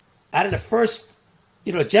out of the first,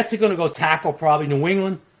 Jets are going to go tackle probably New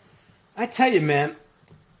England. I tell you, man,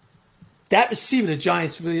 that receiver the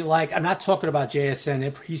Giants really like, I'm not talking about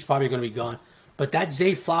JSN. He's probably going to be gone. But that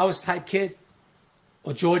Zay Flowers type kid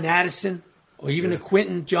or Jordan Addison or even a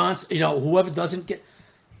Quentin Johnson, whoever doesn't get,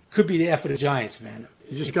 could be there for the Giants, man.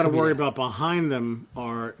 You just got to worry about behind them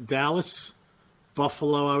are Dallas,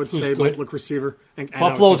 Buffalo, I would say, might look receiver. And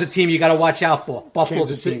Buffalo's a team you got to watch out for.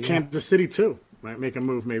 Buffalo's a team. Kansas City, too. Might make a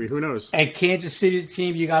move, maybe. Who knows? And Kansas City's a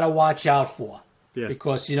team you got to watch out for. Yeah.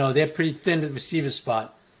 Because, they're pretty thin at the receiver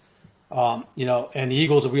spot. And the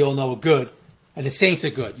Eagles, we all know, are good. And the Saints are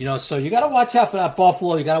good. So you got to watch out for that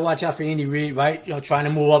Buffalo. You got to watch out for Andy Reid, right? Trying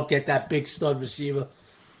to move up, get that big stud receiver.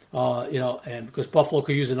 And because Buffalo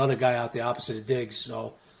could use another guy out there opposite of Diggs.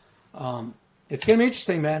 So, it's going to be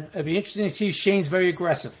interesting, man. It'll be interesting to see Shane's very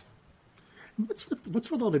aggressive. What's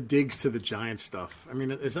with all the digs to the Giants stuff? I mean,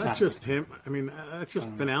 is that just him? I mean, that's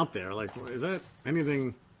just been out there. Like, is that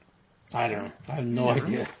anything? I don't know. I have no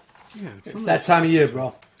idea. Yeah, it's that time of year,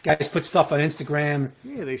 bro. Guys put stuff on Instagram.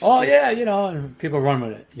 Yeah, and people run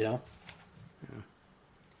with it, Yeah.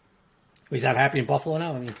 He's not happy in Buffalo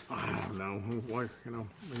now. I mean, I don't know why.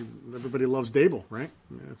 Everybody loves Dable, right?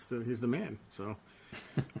 I mean, he's the man. So,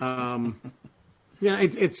 yeah,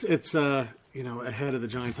 it's ahead of the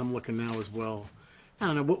Giants. I'm looking now as well. I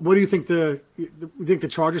don't know. What do you think? You think the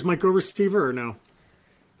Chargers might go receiver or no?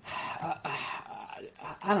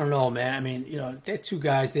 I don't know, man. I mean, there are two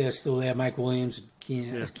guys there still there, Mike Williams and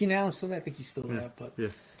Keenan. Yeah. Is Keenan Allen still there? I think he's still there. But yeah.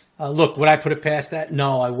 Look, would I put it past that?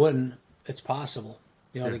 No, I wouldn't. It's possible.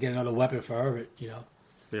 To get another weapon for Herbert, Yeah.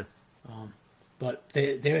 But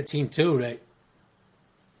they're a team, too, that,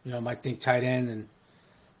 might think tight end and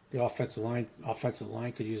the offensive line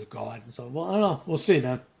could use a guard. And so, well, I don't know. We'll see,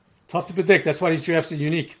 man. Tough to predict. That's why these drafts are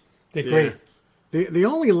unique. They're great. The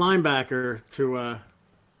only linebacker to, I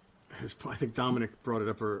think Dominic brought it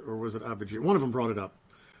up, or was it Abijay? One of them brought it up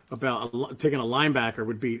about taking a linebacker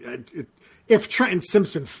would be, if Trenton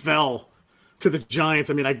Simpson fell to the Giants,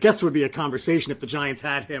 I mean, I guess it would be a conversation if the Giants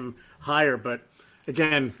had him higher. But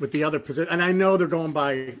again, with the other position, and I know they're going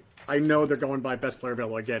by best player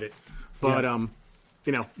available. I get it, but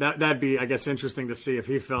that'd be, I guess, interesting to see if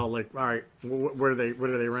he felt like, all right, where do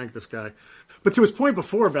they rank this guy? But to his point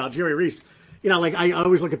before about Jerry Reese, like I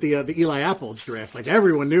always look at the Eli Apple draft. Like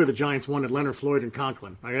everyone knew the Giants wanted Leonard Floyd and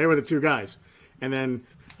Conklin. Like they were the two guys, and then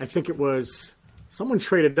I think it was someone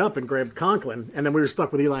traded up and grabbed Conklin, and then we were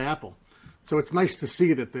stuck with Eli Apple. So it's nice to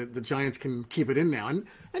see that the Giants can keep it in now. And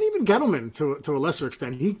even Gettleman, to a lesser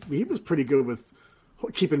extent, he was pretty good with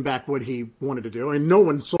keeping back what he wanted to do. I mean, no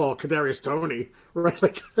one saw Kadarius Toney, right?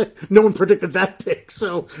 Like, no one predicted that pick.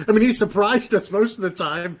 So, I mean, he surprised us most of the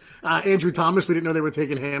time. Andrew Thomas, we didn't know they were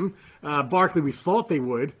taking him. Barkley, we thought they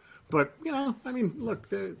would. But, I mean, look,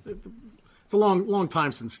 it's a long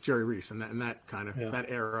time since Jerry Reese and that kind of that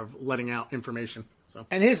era of letting out information. So.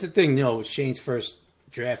 And here's the thing, Shane's first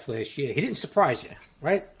draft last year, he didn't surprise you,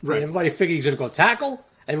 right? Right. Everybody figured he was going to go tackle.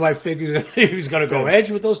 Everybody figured he was going to go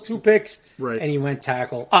edge with those two picks. Right. And he went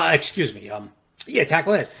tackle.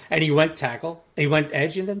 Tackle edge. And he went tackle. He went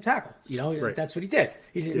edge and then tackle. Right. That's what he did.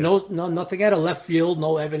 He didn't nothing out of left field,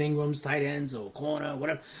 no Evan Ingram's tight ends or corner,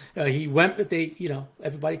 whatever. He went, but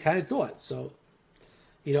everybody kind of thought. So,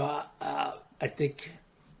 I think.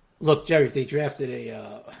 Look, Jerry, if they drafted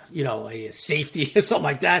a safety or something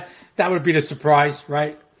like that, that would be the surprise,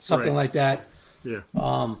 right? Something like that. Yeah.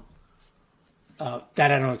 That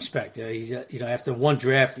I don't expect. He's after one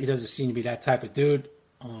draft, he doesn't seem to be that type of dude.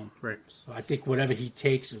 Right. So I think whatever he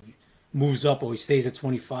takes, if he moves up or he stays at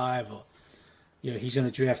 25, or he's going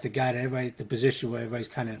to draft a guy that the position where everybody's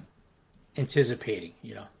kind of anticipating.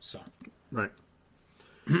 So. Right.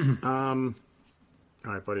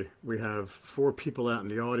 All right, buddy. We have 4 people out in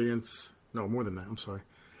the audience. No, more than that. I'm sorry.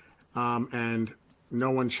 And no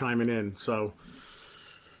one chiming in. So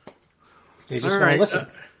they just want to listen.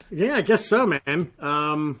 Yeah, I guess so, man.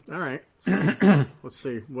 All right. Let's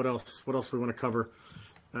see. What else we want to cover?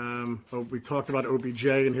 We talked about OBJ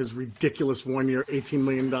and his ridiculous 1-year, $18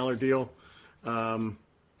 million deal.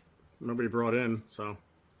 Nobody brought in. So, all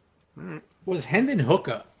right. Was Hendon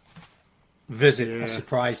Hooker visit a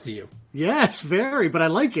surprise to you? Yes, very, but I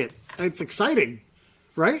like it. It's exciting,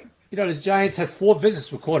 right? The Giants had 4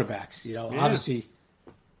 visits with quarterbacks. Obviously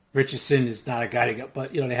Richardson is not a guy to go,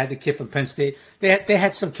 but they had the kid from Penn State. They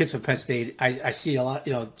had some kids from Penn State. I see a lot,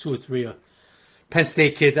 2 or 3 Penn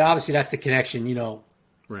State kids. Obviously, that's the connection.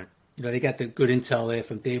 Right. They got the good intel there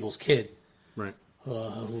from Dable's kid, right? Who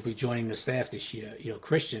will be joining the staff this year.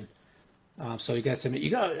 Christian. So you got some.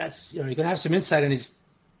 That's you're gonna have some insight on these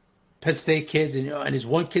Penn State kids, and there's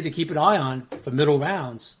one kid to keep an eye on for middle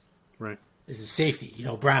rounds. Right. Is the safety,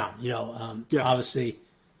 Brown. Yes. Obviously,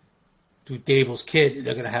 through Dable's kid,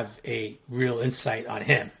 they're going to have a real insight on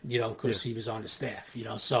him, because he was on the staff,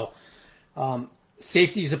 So,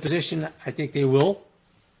 safety is a position I think they will,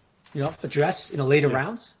 address in the later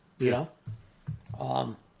rounds, That'd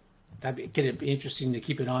be interesting to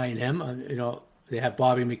keep an eye on him. They have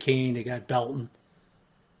Bobby McCain, they got Belton,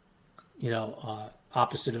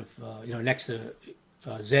 opposite of, next to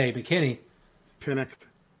Zay McKinney. Pinnock.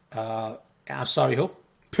 I'm sorry, who?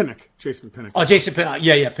 Pinnock. Jason Pinnock. Oh, Jason Pinnock.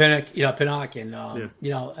 Yeah, Pinnock. Pinnock,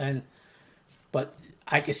 and but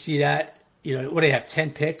I can see that. What do they have?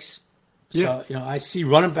 10 picks. So I see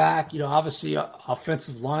running back. Obviously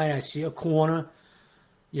offensive line. I see a corner.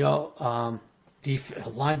 Linebacker,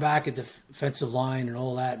 defensive line, and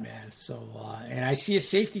all that, man. So and I see a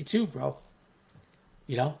safety too, bro.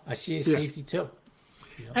 I see a safety too.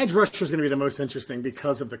 Edge rusher is going to be the most interesting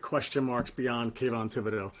because of the question marks beyond Kayvon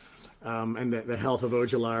Thibodeau. And the health of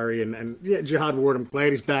Ojulari and Jihad Ward. I'm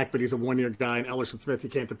glad he's back, but he's a 1-year guy. And Ellerson Smith, you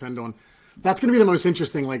can't depend on. That's going to be the most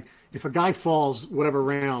interesting. Like if a guy falls whatever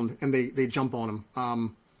round and they jump on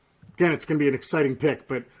him, again, it's going to be an exciting pick,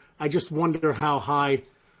 but I just wonder how high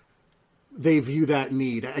they view that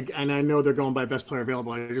need. And I know they're going by best player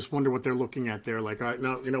available. I just wonder what they're looking at there. Like, all right,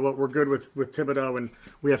 no, you know what? We're good with Thibodeau, and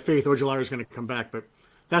we have faith Ojulari is going to come back. But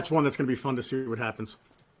that's one that's going to be fun to see what happens.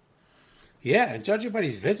 Yeah, and judging by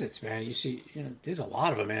these visits, man, you see, there's a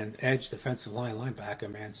lot of them, man. Edge, defensive line,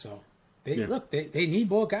 linebacker, man. So they need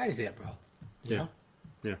more guys there, bro. You know?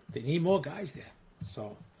 Yeah. They need more guys there.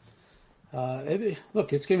 So,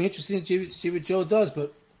 look, it's going to be interesting to see what Joe does.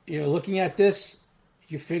 But, looking at this,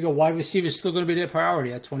 you figure wide receiver is still going to be their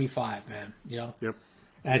priority at 25, man. Yep.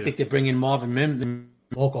 And I think they're bringing Marvin Mims in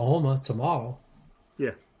Oklahoma tomorrow.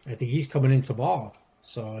 Yeah. I think he's coming in tomorrow.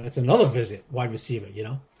 So that's another visit, wide receiver,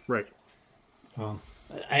 Right.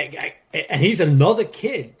 And he's another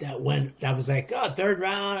kid that was like, third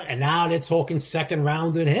round, and now they're talking second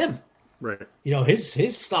round with him. Right.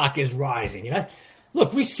 His stock is rising.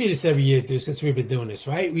 Look, we see this every year, dude, since we've been doing this,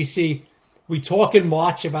 right? We talk in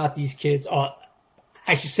March about these kids.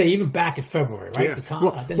 I should say even back in February, right?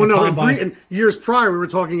 Yeah. In years prior, we were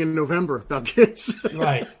talking in November about kids.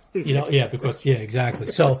 Right.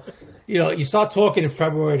 Exactly. So, you start talking in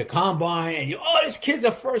February, the combine, and this kid's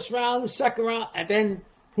a first round, the second round, and then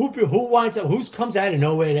who winds up, who comes out of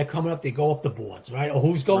nowhere, they're coming up, they go up the boards, right? Or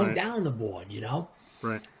who's going down the board,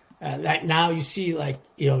 Right. Like now you see,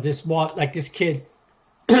 this kid,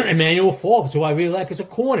 Emmanuel Forbes, who I really like as a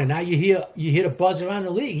corner. Now you hear the buzz around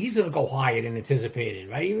the league. He's going to go higher than anticipated,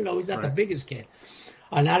 right? Even though he's not the biggest kid.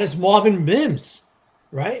 Now there's Marvin Mims,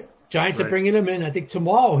 right? Giants are bringing him in. I think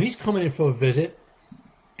tomorrow he's coming in for a visit.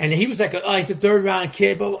 And he was like, he's a third-round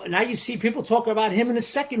kid. But now you see people talking about him in the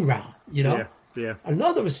second round, Yeah.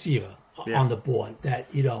 Another receiver on the board that,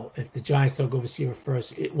 if the Giants don't go receiver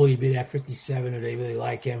first, will he be at 57 or they really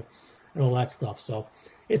like him and all that stuff. So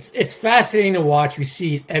it's fascinating to watch. We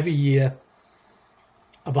see it every year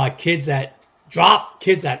about kids that drop,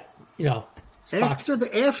 kids that, after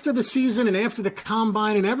the season and after the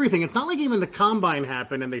combine and everything. It's not like even the combine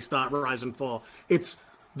happened and they stop rise and fall.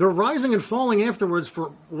 They're rising and falling afterwards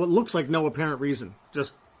for what looks like no apparent reason.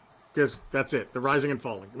 Just because that's it. They're rising and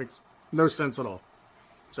falling. It makes no sense at all.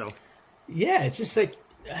 So, yeah, it's just like,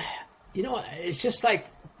 it's just like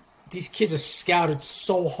these kids are scouted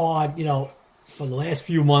so hard, for the last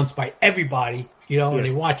few months by everybody, and they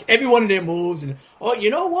watch every one of their moves. And, you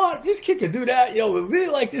know what? This kid can do that. We really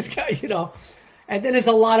like this guy, And then there's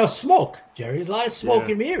a lot of smoke, Jerry. There's a lot of smoke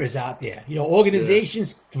and mirrors out there.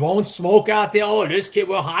 Organizations throwing smoke out there. Oh, this kid,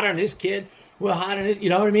 we're hotter than this kid. We're hotter than this, you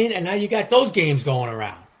know what I mean? And now you got those games going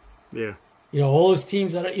around. Yeah. All those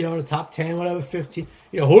teams that are, the top 10, whatever, 15.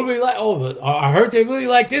 Who do we like? Oh, I heard they really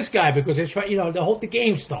like this guy because they're trying, the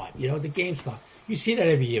game start. The game start. You see that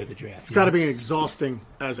every year with the draft. It's got to be exhausting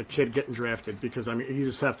as a kid getting drafted because, you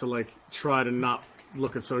just have to, try to not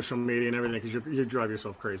look at social media and everything because you drive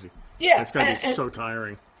yourself crazy. Yeah. It's got to be so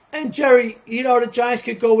tiring. And, Jerry, the Giants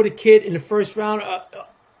could go with a kid in the first round.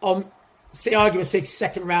 Say, argument's sake,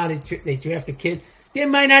 second round, they draft a kid. They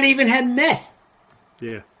might not even have met.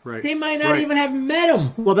 Yeah, right. They might not even have met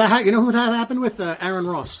him. Well, you know who that happened with? Aaron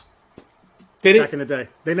Ross. Did it? Back in the day.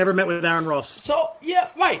 They never met with Aaron Ross. So, yeah,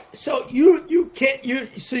 right. So you can't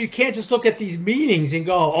just look at these meetings and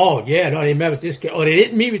go, oh, yeah, no, they met with this guy. Or they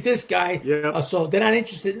didn't meet with this guy. Yeah. So they're not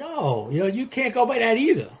interested. No, you can't go by that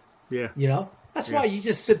either. Yeah. That's why you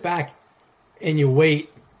just sit back and you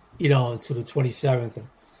wait, until the 27th.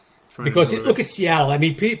 Because look at Seattle.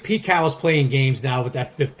 Pete Carroll's playing games now with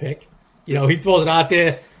that fifth pick. He throws it out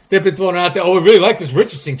there. They've been throwing it out there. Oh, we really like this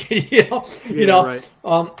Richardson kid.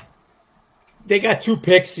 Right. They got 2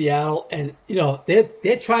 picks, Seattle, and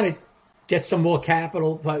they're trying to get some more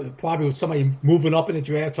capital, probably with somebody moving up in the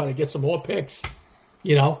draft, trying to get some more picks.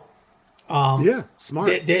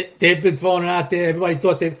 Smart. They've been throwing it out there.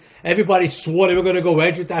 Everybody swore they were going to go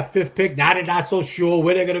edge with that 5th pick. Now they're not so sure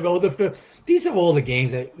where they're going to go with the 5th. These are all the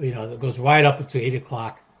games that that goes right up until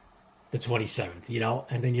 8:00, the 27th.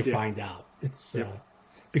 And then you find out it's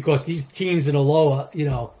because these teams in the lower,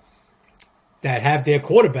 that have their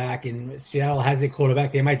quarterback, and Seattle has their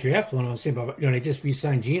quarterback, they might draft one. I'm saying, but they just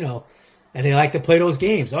re-signed Geno, and they like to play those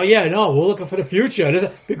games. Oh yeah, no, we're looking for the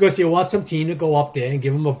future because you want some team to go up there and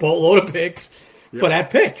give them a boatload of picks for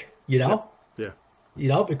that pick. Yeah.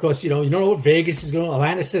 Because you don't know what Vegas is going to.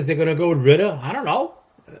 Atlanta says they're going to go with Ritter. I don't know.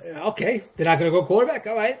 Okay, they're not going to go quarterback.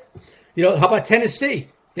 All right. How about Tennessee?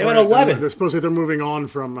 They're at 11. They're supposedly they're moving on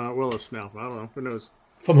from Willis now. I don't know. Who knows?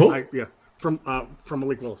 From who? From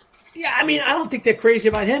Malik Willis. Yeah, I don't think they're crazy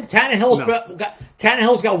about him.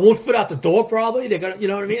 Tannehill's got one foot out the door. Probably they're gonna,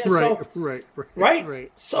 what I mean?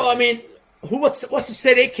 Right. So what's to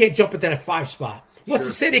say they can't jump at that 5 spot? What's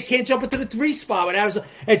to say they can't jump into the 3 spot with Arizona?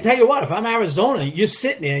 And tell you what, if I'm Arizona, you're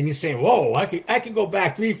sitting there and you're saying, whoa, I could go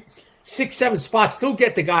back 3, 6, 7 spots, still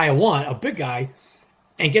get the guy I want, a big guy,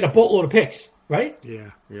 and get a boatload of picks, right?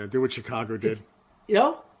 Yeah. Do what Chicago did.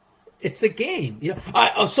 It's the game.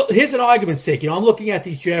 So here's an argument's sake. I'm looking at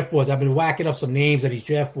these draft boards. I've been whacking up some names of these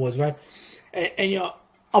draft boards, right? And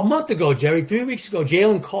a month ago, Jerry, 3 weeks ago,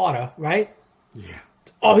 Jalen Carter, right? Yeah.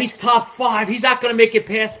 Oh, he's top 5. He's not going to make it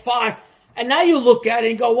past 5. And now you look at it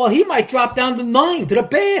and go, well, he might drop down to 9 to the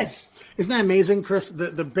Bears. Isn't that amazing, Chris?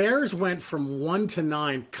 The Bears went from 1 to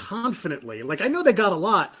 9 confidently. Like, I know they got a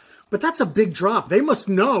lot, but that's a big drop. They must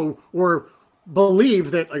know or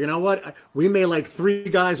believe that, you know what, we may like 3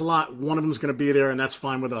 guys a lot. One of them's going to be there, and that's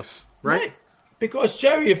fine with us, right? Because,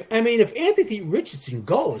 Jerry, if Anthony Richardson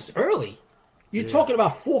goes early, you're talking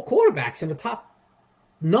about 4 quarterbacks in the top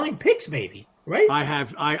 9 picks, maybe, right?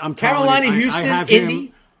 I'm Carolina, Houston,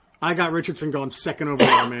 Indy. I got Richardson going 2nd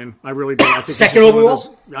overall, man. I really do. I think 2nd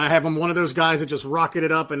overall? I have him one of those guys that just rocket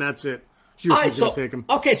it up, and that's it. Houston's going to take him.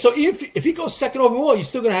 Okay, so if he goes 2nd overall, you're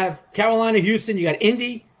still going to have Carolina, Houston. You got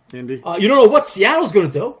Indy. You don't know what Seattle's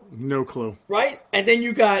going to do. No clue. Right? And then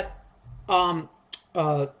you got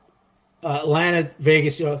Atlanta,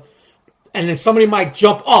 Vegas, and then somebody might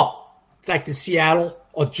jump up, like to Seattle,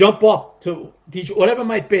 or jump up to Detroit, whatever it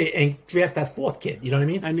might be, and draft that 4th kid. You know what I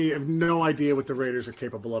mean? I have no idea what the Raiders are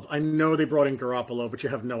capable of. I know they brought in Garoppolo, but you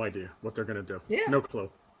have no idea what they're going to do. Yeah. No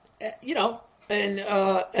clue. And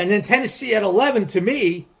then Tennessee at 11, to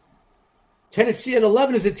me, Tennessee at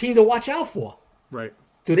 11 is a team to watch out for. Right.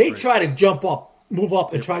 Do they try to jump up, move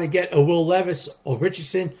up, and try to get a Will Levis or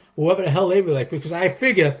Richardson, whoever the hell they were like? Because I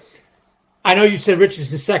figure, I know you said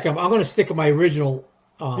Richardson 2nd. I'm going to stick with my original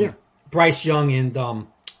Bryce Young and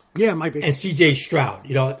might be. and C.J. Stroud.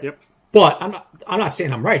 Yep. But I'm not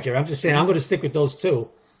saying I'm right, Jerry. I'm just saying I'm going to stick with those 2.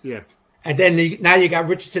 Yeah. And then now you got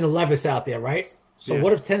Richardson and Levis out there, right? So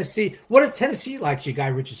what if Tennessee likes your guy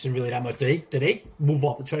Richardson really that much? Do they move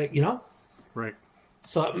up and try to, Right.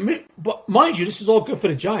 So, but mind you, this is all good for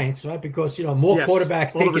the Giants, right? Because, more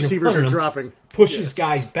quarterbacks all the receivers are dropping. Pushes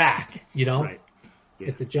guys back, Right. Yeah.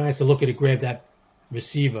 If the Giants are looking to grab that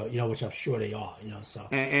receiver, which I'm sure they are, so.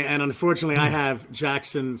 And unfortunately, I have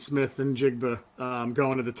Jackson, Smith, and Jigba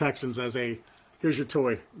going to the Texans as here's your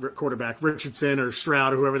toy quarterback, Richardson or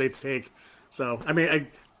Stroud or whoever they take. So, I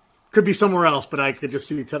could be somewhere else, but I could just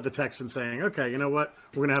see the Texans saying, okay, you know what?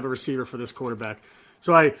 We're going to have a receiver for this quarterback.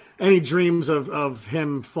 So any dreams of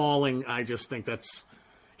him falling, I just think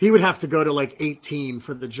he would have to go to like 18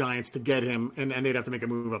 for the Giants to get him, and they'd have to make a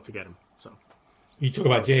move up to get him. So you talk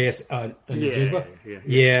about JS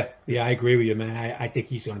Yeah, I agree with you, man. I think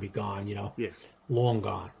he's going to be gone, long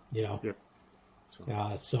gone, Yep.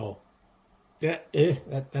 So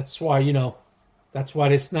that's why that's why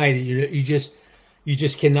this night you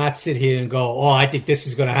just cannot sit here and go, oh, I think this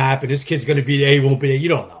is going to happen. This kid's going to be there. He won't be there. You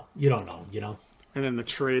don't know. And then the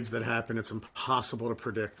trades that happen, it's impossible to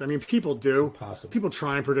predict. I mean, people do. People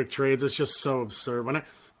try and predict trades. It's just so absurd.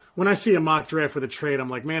 When I see a mock draft with a trade, I'm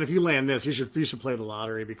like, man, if you land this, you should play the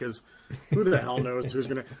lottery, because who the hell knows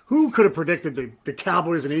who could have predicted the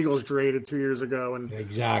Cowboys and Eagles traded 2 years ago? And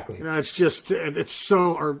exactly. It's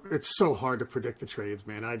so hard to predict the trades,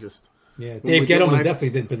 man. Dave Gettleman definitely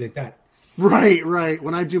didn't predict that. Right.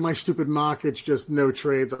 When I do my stupid mock, it's just no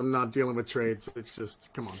trades. I'm not dealing with trades. It's just,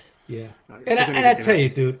 come on. Yeah. And I tell you,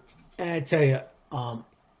 dude,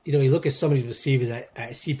 you look at some of these receivers,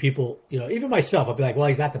 I see people, even myself, I'll be like, well,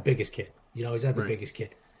 he's not the biggest kid. He's not the biggest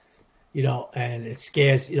kid. And it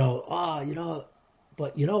scares, but you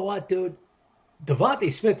know what, dude? Devontae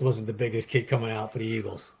Smith wasn't the biggest kid coming out for the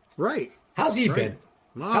Eagles. Right. How's he been?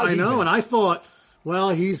 Well, I know, and I thought,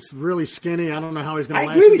 well, he's really skinny. I don't know how he's going to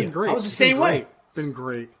last. I agree with you. Great. I was the same way. Been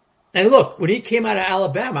great. And look, when he came out of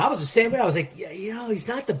Alabama, I was the same way. I was like, he's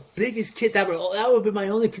not the biggest kid. That would be my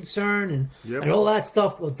only concern, and all that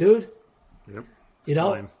stuff. Well, dude,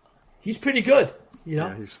 fine. He's pretty good.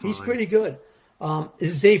 Yeah, he's pretty good.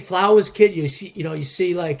 Is Zay Flowers kid? You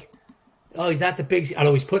see like, oh, he's not the biggest. I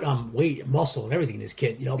know he's putting on weight and muscle and everything. This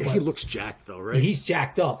kid, but he looks jacked though, right? He's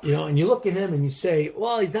jacked up, and you look at him and you say,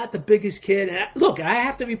 well, he's not the biggest kid. And I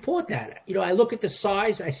have to report that. I look at the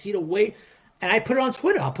size, I see the weight. And I put it on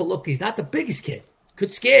Twitter. I'll put, look, he's not the biggest kid.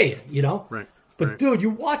 Could scare you, Right. But, dude,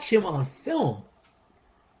 you watch him on film.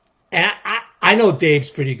 And I know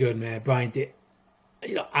Dave's pretty good, man. Brian, Dave.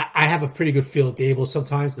 I have a pretty good feel of Dable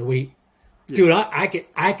sometimes. The way, dude,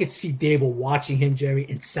 I could see Dable watching him, Jerry,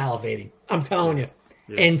 and salivating. I'm telling you.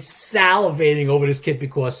 Yeah. And salivating over this kid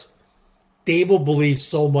because Dable believes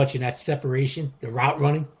so much in that separation, the route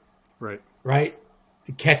running. Right.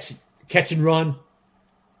 The catch and run.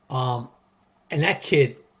 And that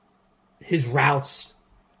kid, his routes,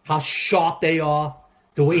 how sharp they are,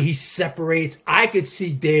 the way he separates. I could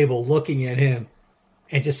see Dable looking at him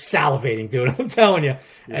and just salivating, dude. I'm telling you.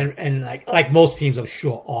 Yeah. And like most teams, I'm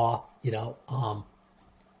sure are,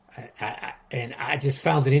 I just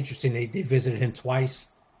found it interesting. They visited him twice.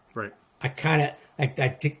 Right. I kind of like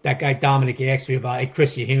that guy Dominic asked me about, hey,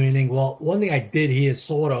 Chris, you hear anything? Well, one thing I did hear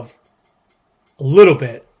sort of a little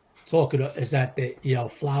bit talking is that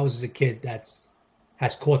Flowers is a kid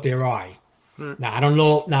has caught their eye. Now, I don't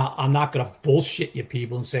know. Now, I'm not going to bullshit you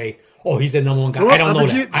people and say, oh, he's the number one guy. I don't know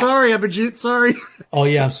that. Sorry. Oh,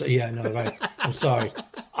 yeah. Right. I'm sorry.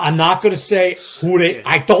 I'm not going to say who they –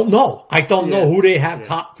 I don't know. I don't know who they have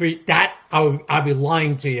top three. That I'd be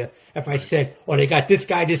lying to you if I said, oh, they got this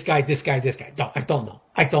guy, this guy, this guy, this guy. No, I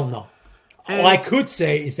don't know. All I could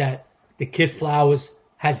say is that the kid Flowers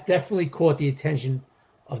has definitely caught the attention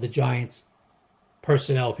of the Giants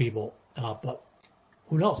personnel people, but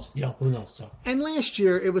who knows? Who knows? So. And last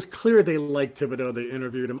year, it was clear they liked Thibodeau. They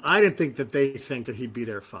interviewed him. I didn't think that they think that he'd be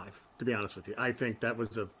there 5, to be honest with you. I think that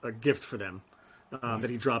was a gift for them that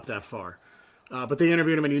he dropped that far. But they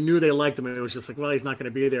interviewed him, and you knew they liked him, and it was just like, well, he's not going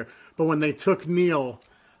to be there. But when they took Neal,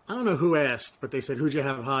 I don't know who asked, but they said, who'd you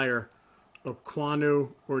have higher,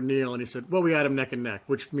 Ekwonu or Neal? And he said, well, we had him neck and neck,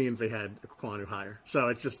 which means they had Ekwonu higher. So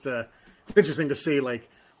it's just it's interesting to see,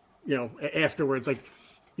 afterwards,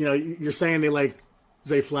 you're saying they like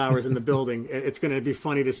Zay Flowers in the building. It's going to be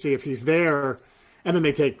funny to see if he's there, and then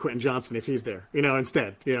they take Quentin Johnston if he's there,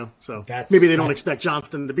 instead. So maybe they don't expect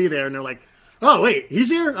Johnston to be there, and they're like, oh, wait, he's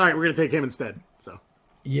here? All right, we're going to take him instead. So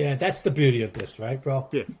yeah, that's the beauty of this, right, bro?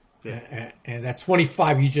 Yeah. And at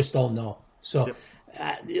 25, you just don't know. So,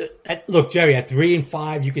 look, Jerry, at 3 and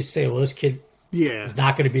 5, you could say, well, this kid is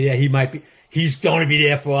not going to be there. He's going to be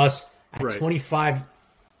there for us. At 25,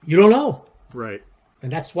 you don't know. Right.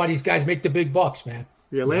 And that's why these guys make the big bucks, man.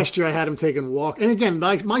 Yeah, last year I had him taking walk. And again,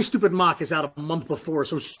 my stupid mock is out a month before,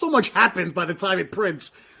 so much happens by the time it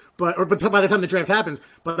prints, by the time the draft happens.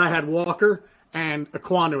 But I had Walker and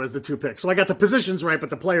Ekwonu as the 2 picks. So I got the positions right, but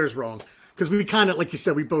the players wrong. Because we kind of, like you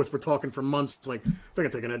said, we both were talking for months, like, they're going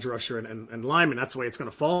to take an edge rusher and lineman. That's the way it's going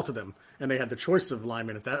to fall to them. And they had the choice of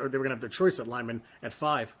lineman at that, or they were going to have the choice at lineman at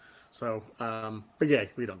 5. So, but yeah,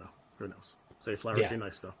 we don't know. Who knows? Zay Flowers would be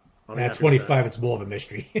nice, though. At 25, it's more of a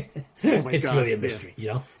mystery. It's God, really a mystery,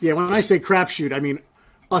 Yeah, when I say crapshoot, I mean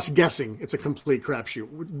us guessing. It's a complete crapshoot.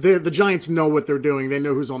 The Giants know what they're doing. They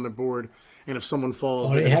know who's on the board, and if someone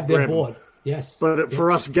falls, they have their board. Yes, but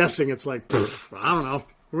for us guessing, it's like I don't know.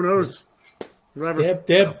 Who knows? Whatever.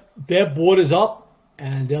 Their board is up,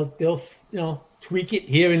 and they'll tweak it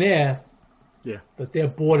here and there. Yeah, but their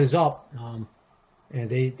board is up, and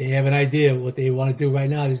they have an idea of what they want to do right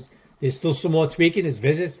now. There's still some more tweaking. There's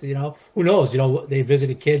visits. Who knows? They visit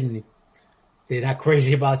a kid and they're not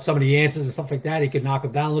crazy about some of the answers and stuff like that. He could knock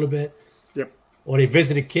him down a little bit. Yep. Or they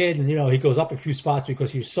visit a kid and he goes up a few spots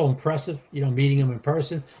because he was so impressive. Meeting him in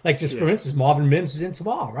person. Like for instance, Marvin Mims is in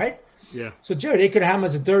tomorrow, right? Yeah. So Jerry, they could have him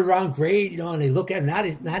as a 3rd round grade. And they look at him now.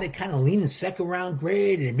 They kind of lean in 2nd round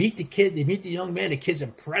grade. And they meet the kid. They meet the young man. The kid's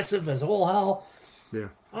impressive as all hell. Yeah.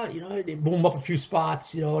 They boom up a few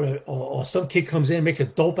spots, or some kid comes in, makes a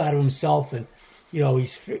dope out of himself, and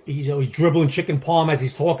he's dribbling chicken palm as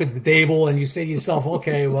he's talking to Dable, and you say to yourself,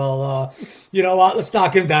 okay, well, let's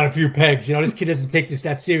knock him down a few pegs. This kid doesn't take this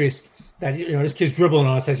that serious. That this kid's dribbling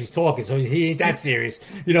on us as he's talking, so he ain't that serious.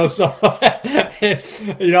 So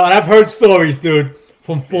and I've heard stories, dude,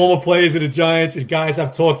 from former players of the Giants and guys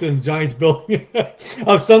I've talked to in the Giants building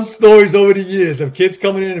of some stories over the years of kids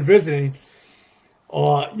coming in and visiting.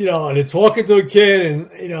 Or, they're talking to a kid and,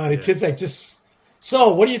 the kid's like,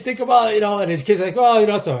 so what do you think about, and his kid's like, oh,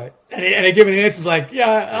 it's all right. And they give an answer like,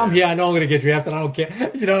 yeah, I'm here. I know I'm going to get drafted. I don't care.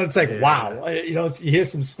 It's like, wow. You hear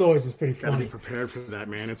some stories. It's pretty funny. Gotta be prepared for that,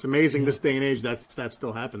 man. It's amazing this day and age that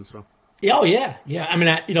still happens. So. Yeah, oh, yeah. Yeah. I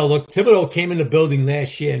mean, look, Thibodeau came in the building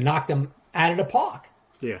last year and knocked them out of the park.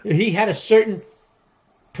 Yeah. He had a certain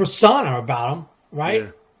persona about him, right?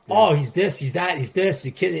 Yeah. Oh, he's this, he's that, he's this.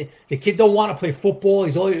 The kid don't want to play football.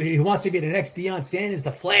 He wants to be the next Deion Sanders,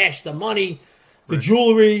 the flash, the money, the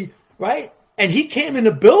jewelry, right? And he came in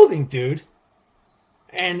the building, dude,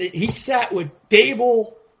 and he sat with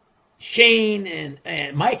Dable, Shane,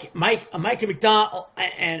 and Mike McDonald,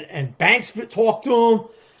 and Banks talked to him,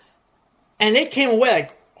 and they came away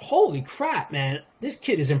like, holy crap, man, this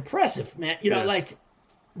kid is impressive, man.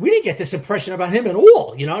 We didn't get this impression about him at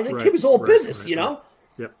all. The kid was all business,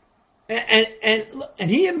 Yep.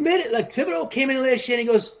 And he admitted, like Thibodeau came in last year and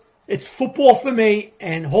he goes, it's football for me,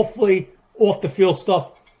 and hopefully off the field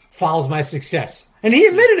stuff follows my success. And he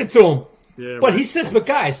admitted it to him. Yeah, but right. he says, but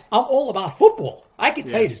guys, I'm all about football. I can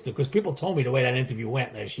tell you this because people told me the way that interview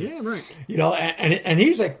went last year. Yeah, right. You know, and he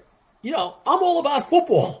was like, you know, I'm all about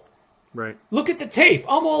football. Right. Look at the tape.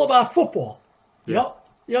 I'm all about football. You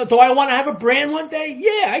know, do I want to have a brand one day?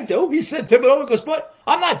 Yeah, I do. He said Thibodeau goes, but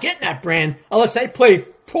I'm not getting that brand unless I play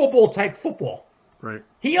Pro Bowl type football. Right.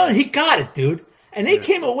 He got it, dude. And they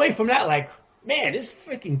came away from that like, man, this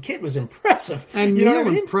freaking kid was impressive. And you know Neil what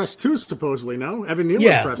I mean? impressed too, supposedly. No, Evan Neal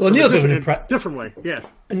Yeah, impressed. well, in a Neal's different, impressed. different way. Yeah.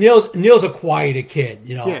 Neil's a quieter kid.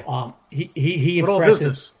 You know, Yeah. He But all impressed.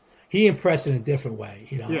 business. He impressed in a different way.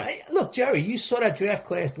 You know, Yeah. Look, Jerry, you saw that draft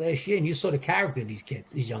class last year, and you saw the character of these kids,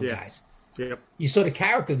 these young guys. Yep. You saw the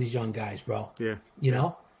character of these young guys, bro. Yeah. You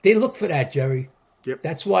know, they look for that, Jerry. Yep.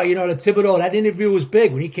 That's why, you know, the Thibodeau, that interview was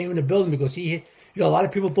big when he came in the building because a lot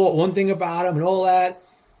of people thought one thing about him and all that.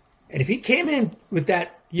 And if he came in with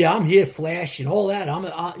that, yeah, I'm here, flash, and all that,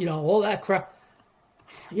 all that crap,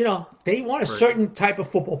 you know, they want a certain type of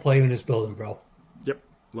football player in this building, bro. Yep.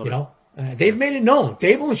 Love You it. know, they've made it known.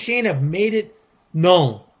 Dable and Shane have made it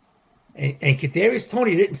known. And Kadarius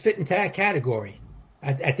Toney didn't fit into that category.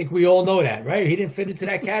 I think we all know that, right? He didn't fit into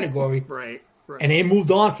that category. Right. And they moved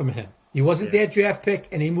on from him. He wasn't their draft pick,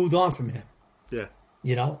 and they moved on from him. Yeah.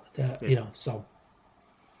 You know, so.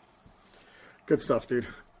 Good stuff, dude.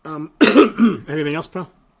 Anything else,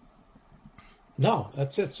 pal? No,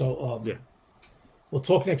 that's it. So Yeah. we'll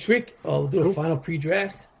talk next week. We'll do a final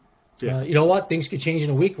pre-draft. Yeah. You know what? Things could change in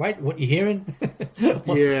a week, right? What you hearing?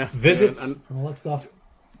 Yeah. Visits Yeah, and all that stuff.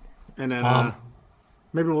 And then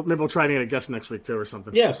maybe we'll try to get a guest next week too or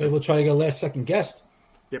something. Yeah, so we'll try to get a last-second guest.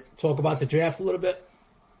 Yep. Talk about the draft a little bit.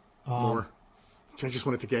 More. I just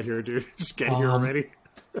wanted to get here, dude. Just get here already.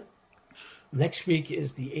 Next week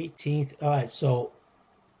is the 18th. All right, so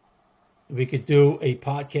we could do a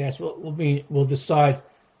podcast. We'll decide.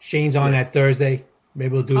 Shane's on that Thursday.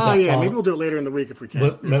 Maybe we'll do that. Yeah. Maybe we'll do it later in the week if we can.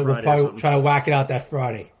 We'll Friday or probably something. try to whack it out that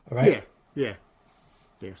Friday. All right. Yeah.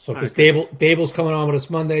 So All because right. Dable's coming on with us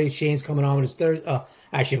Monday, Shane's coming on with us Thursday.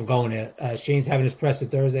 Actually, I'm going there. Shane's having his press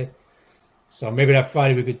at Thursday. So maybe that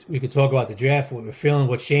Friday we could talk about the draft, what we're feeling,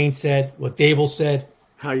 what Shane said, what Dable said.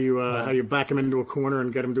 How you back him into a corner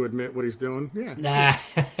and get him to admit what he's doing? Yeah. Nah.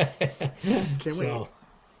 Can't wait.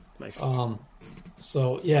 Nice.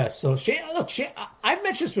 So Shane, look, I've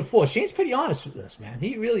mentioned this before. Shane's pretty honest with us, man.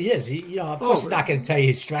 He really is. Of course, he's not going to tell you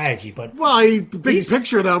his strategy, but Big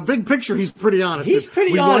picture, he's pretty honest. He's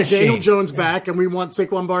pretty we honest, want Daniel Shane. Jones back, and we want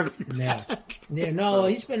Saquon Barkley back. No,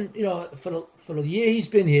 he's been, for the year he's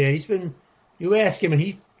been here, you ask him, and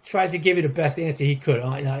he tries to give you the best answer he could.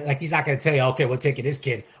 Like he's not going to tell you, okay, we're taking this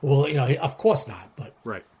kid. Well, of course not. But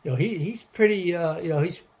right, he's pretty,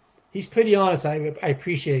 he's pretty honest. I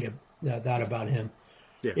appreciate him. That about him.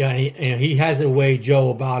 Yeah. And he has a way, Joe,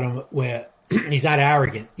 about him where he's not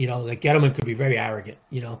arrogant. Like Gettleman could be very arrogant.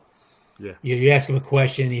 Yeah. You ask him a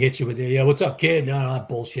question, he hits you with what's up, kid? No, that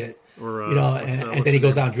bullshit. Or and then he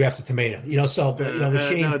goes out and drafts a tomato. With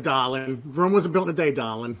Shane, Darlin. Rome wasn't built in a day,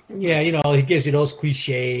 Darlin. Yeah, he gives you those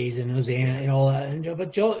cliches and those and all that.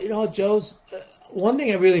 But Joe, Joe's one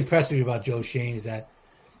thing that really impressed me about Joe Shane is that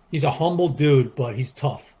he's a humble dude, but he's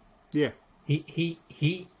tough. Yeah.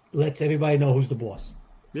 He lets everybody know who's the boss.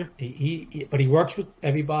 Yeah. But he works with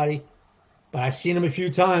everybody. But I've seen him a few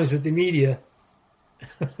times with the media.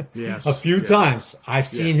 Yes. A few times. I've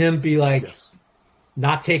seen him be like,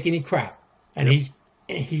 not take any crap. And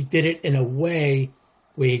he did it in a way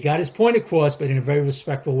where he got his point across, but in a very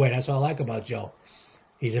respectful way. That's what I like about Joe.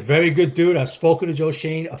 He's a very good dude. I've spoken to Joe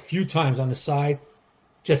Shane a few times on the side.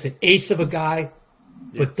 Just an ace of a guy.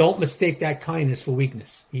 But don't mistake that kindness for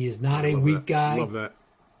weakness. He is not a weak guy. Love that.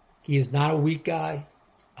 He is not a weak guy.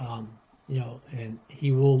 And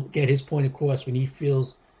he will get his point across when he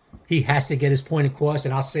feels he has to get his point across.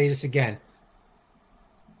 And I'll say this again.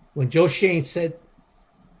 When Joe Shane said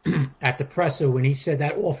at the presser, when he said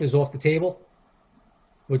that offer's off the table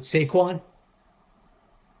with Saquon,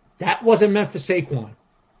 that wasn't meant for Saquon.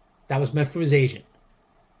 That was meant for his agent.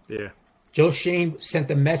 Yeah. Joe Shane sent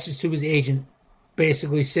a message to his agent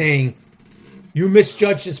basically saying, you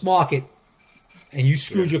misjudged this market and you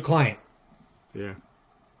screwed your client. Yeah.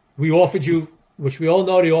 We offered you, which we all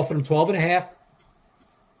know they offered him 12.5,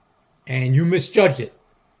 and you misjudged it.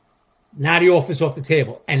 Now the offer's off the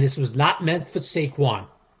table. And this was not meant for Saquon.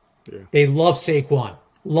 Yeah. They love Saquon.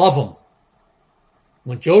 Love him.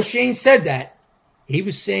 When Joe Shane said that, he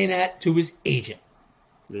was saying that to his agent.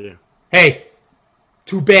 Yeah. Hey,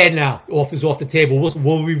 too bad now. Offer's off the table.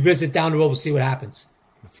 We'll revisit down the road. We'll see what happens.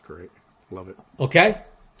 That's great. Love it. Okay?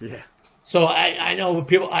 Yeah. So I know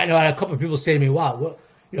a couple of people say to me, wow,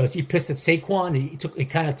 is he pissed at Saquon? He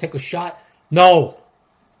kind of took a shot. No.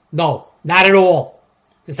 Not at all.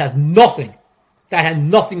 This has nothing. That had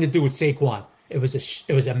nothing to do with Saquon. It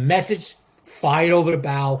was a message fired over the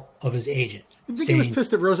bow of his agent. You think he was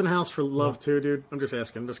pissed at Rosenhaus for Love too, dude? I'm just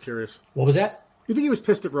asking. I'm just curious. What was that? You think he was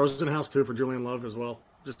pissed at Rosenhaus too for Julian Love as well?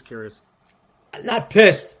 Just curious. Not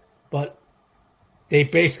pissed, but they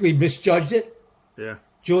basically misjudged it. Yeah.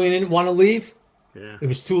 Julian didn't want to leave. Yeah. It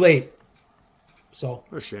was too late. So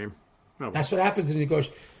what a shame. Oh, that's what happens in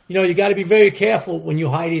negotiation. You know, you got to be very careful when you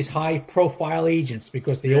hire these high-profile agents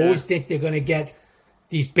because they always think they're going to get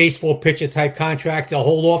these baseball pitcher type contracts. They'll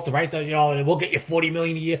hold off to and we'll get you $40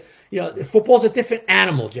 million a year. You know, football's a different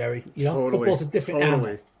animal, Jerry. You know, football's a different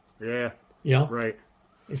animal. Yeah. You know, right.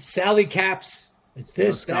 It's salary caps. It's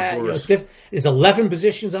this, that. You know, there's 11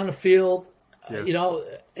 positions on the field. You know,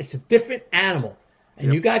 it's a different animal.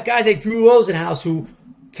 And you got guys like Drew Rosenhaus who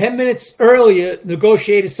 10 minutes earlier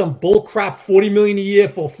negotiated some bullcrap $40 million a year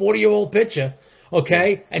for a 40-year-old pitcher,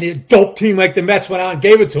 okay? And a dope team like the Mets went out and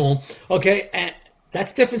gave it to him, okay? And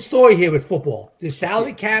that's a different story here with football. There's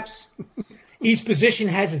salary caps. Each position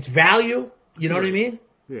has its value. You know what I mean?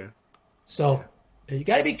 Yeah. So you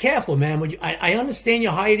got to be careful, man. When I understand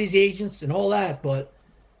you hire these agents and all that, but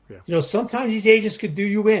you know, sometimes these agents could do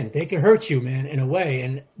you in. They can hurt you, man, in a way.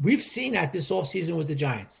 And we've seen that this offseason with the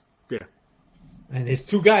Giants. Yeah. And there's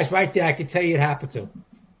two guys right there I can tell you it happened to.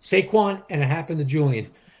 Saquon, and it happened to Julian.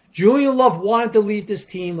 Julian Love wanted to leave this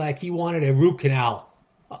team like he wanted a root canal.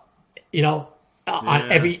 You know,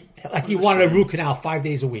 he wanted a root canal 5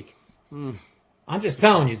 days a week. I'm just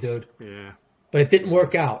telling you, dude. Yeah. But it didn't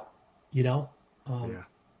work out, you know.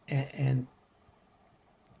 And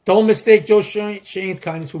don't mistake Joe Shane's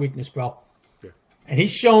kindness for weakness, bro. Yeah. And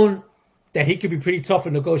he's shown that he could be pretty tough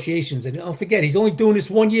in negotiations. And don't forget, he's only doing this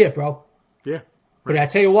 1 year, bro. Yeah. Right. But I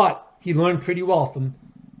tell you what, he learned pretty well from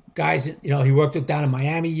guys, you know, he worked with down in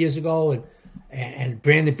Miami years ago and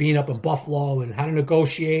Brandon Beane up in Buffalo and how to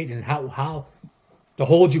negotiate and how to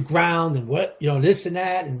hold your ground and what, you know, this and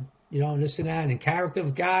that and, you know, this and that and character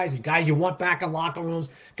of guys and guys you want back in locker rooms,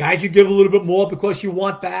 guys you give a little bit more because you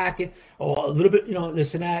want back or a little bit, you know,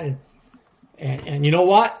 this and that. And you know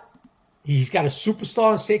what? He's got a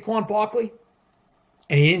superstar in Saquon Barkley.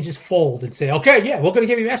 And he didn't just fold and say, okay, yeah, we're going to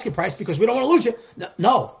give you asking price because we don't want to lose you.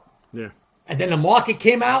 No. Yeah. And then the market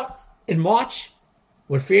came out in March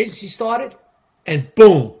when free agency started, and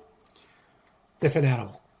boom, different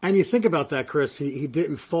animal. And you think about that, Chris. He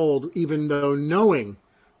didn't fold even though knowing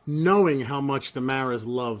how much the Maras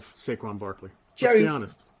love Saquon Barkley. Jerry, let's be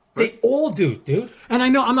honest. Right? They all do, dude. And I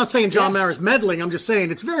know, I'm not saying John Mara's meddling. I'm just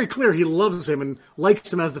saying it's very clear he loves him and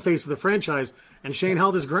likes him as the face of the franchise. And Shane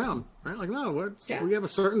held his ground, right? Like, no, we have a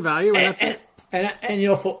certain value, and that's it. And you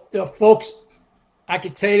know, folks, I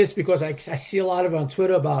can tell you this because I see a lot of it on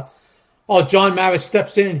Twitter about, oh, John Mara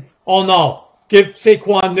steps in. Oh, no, give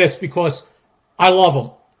Saquon this because I love him.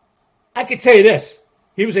 I can tell you this.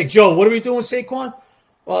 He was like, Joe, what are we doing with Saquon?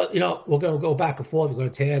 Well, you know, we're going to go back and forth. We're going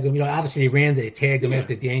to tag him. You know, obviously they tagged him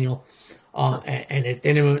after Daniel. And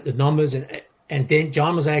then the numbers. And then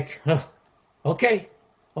John was like, okay,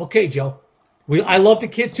 Joe. I love the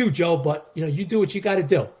kid too, Joe, but, you know, you do what you got to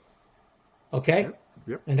do. Okay?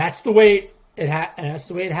 Yep. And that's the way it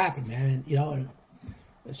happened, man. And, you know,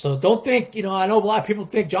 so don't think, you know, I know a lot of people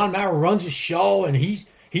think John Mara runs his show and he's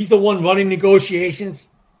the one running negotiations.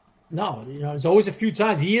 No, you know, there's always a few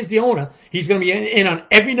times he is the owner. He's going to be in on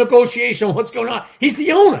every negotiation on what's going on. He's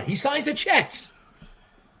the owner. He signs the checks.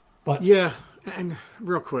 But yeah, and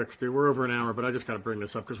real quick, dude, we're over an hour, but I just got to bring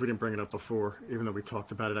this up because we didn't bring it up before, even though we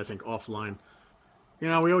talked about it, I think, offline. You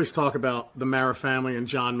know, we always talk about the Mara family and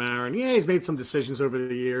John Mara, and he's made some decisions over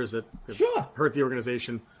the years that hurt the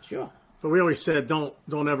organization. Sure. But we always said, don't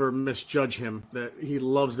ever misjudge him, that he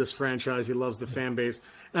loves this franchise, he loves the fan base.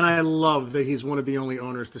 And I love that he's one of the only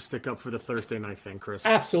owners to stick up for the Thursday night thing, Chris.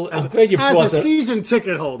 Absolutely. As a season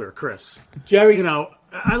ticket holder, Chris. Jerry. You know,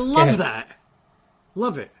 I love that.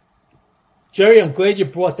 Love it. Jerry, I'm glad you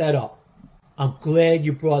brought that up. I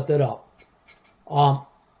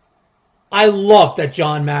love that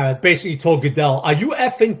John Mara basically told Goodell, are you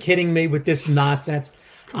effing kidding me with this nonsense?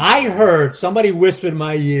 I heard somebody whisper in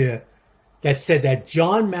my ear that said that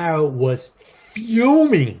John Mara was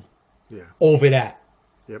fuming over that.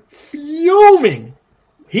 Yep. Fuming.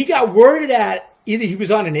 He got worded at either he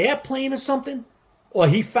was on an airplane or something, or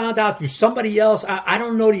he found out through somebody else. I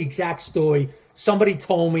don't know the exact story. Somebody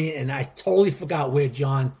told me, and I totally forgot where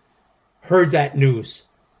John heard that news,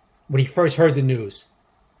 when he first heard the news.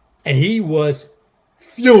 And he was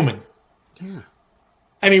fuming. Yeah.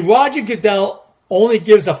 I mean, Roger Goodell only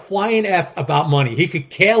gives a flying F about money. He could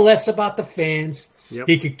care less about the fans. Yep.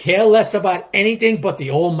 He could care less about anything but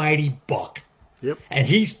the almighty buck. Yep. And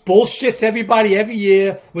he bullshits everybody every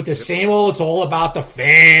year with the same old, it's all about the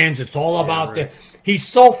fans. It's all about he's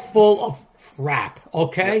so full of crap,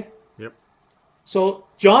 okay? Yep. So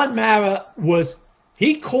John Mara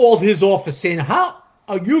he called his office saying, how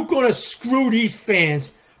are you going to screw these fans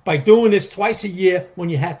by doing this twice a year when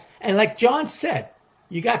you have, and like John said,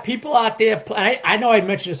 you got people out there, I know I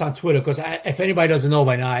mentioned this on Twitter because if anybody doesn't know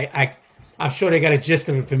by now, I'm sure they got a gist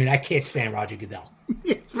of it for me. I can't stand Roger Goodell.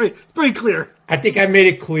 It's pretty clear. I think I made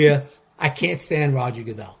it clear. I can't stand Roger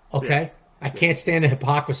Goodell, okay? Yeah. I can't stand the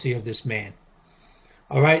hypocrisy of this man.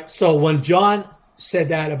 All right? So when John said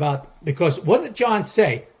that because what did John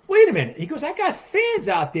say? Wait a minute. He goes, I got fans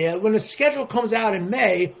out there when the schedule comes out in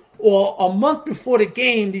May or a month before the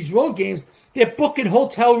game, these road games, they're booking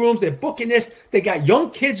hotel rooms, they're booking this. They got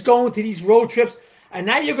young kids going to these road trips, and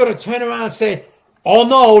now you're going to turn around and say, oh,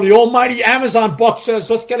 no, the almighty Amazon buck says,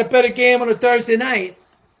 let's get a better game on a Thursday night.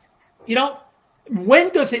 You know, when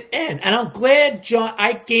does it end? And I'm glad, John,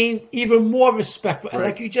 I gained even more respect for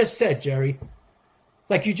like you just said, Jerry.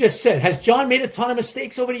 Like you just said, has John made a ton of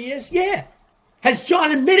mistakes over the years? Yeah. Has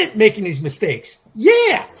John admitted making these mistakes?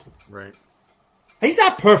 Yeah. Right. He's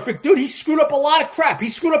not perfect, dude. He screwed up a lot of crap. He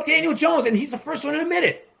screwed up Daniel Jones, and he's the first one to admit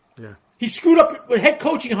it. Yeah. He screwed up with head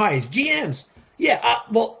coaching hires, GMs. Yeah,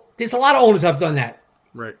 well, there's a lot of owners have done that.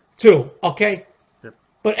 Right. Too, okay? Yep.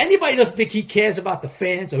 But anybody doesn't think he cares about the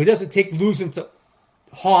fans or he doesn't take losing to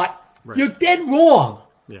heart, you're dead wrong.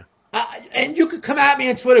 Yeah. And you could come at me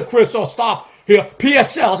on Twitter, Chris, stop here,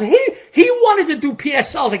 PSLs. He wanted to do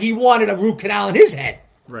PSLs like he wanted a root canal in his head.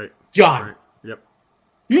 Right. John. Right. Yep.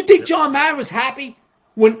 You think John Mara was happy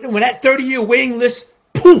when that 30-year waiting list,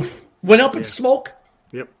 poof, went up in smoke?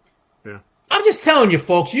 Yep. Yeah. I'm just telling you,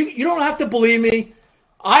 folks, you don't have to believe me.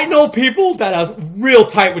 I know people that are real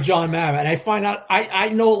tight with John Mara, and I find out I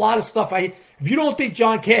know a lot of stuff. If you don't think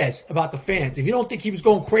John cares about the fans, if you don't think he was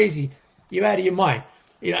going crazy, you're out of your mind.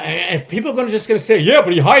 You know, and if people are just going to say, yeah,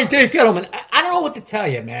 but he hired Dave Gettleman, I don't know what to tell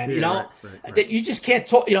you, man. Yeah, right. You just can't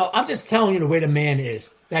talk. You know, I'm just telling you the way the man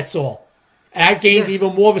is. That's all. And I gained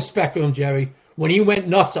even more respect for him, Jerry, when he went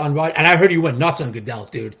nuts on Roger. And I heard he went nuts on Goodell,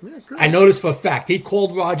 dude. Yeah, I noticed for a fact. He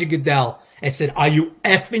called Roger Goodell and said, are you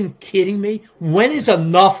effing kidding me? When is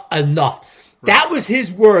enough enough? Right. That was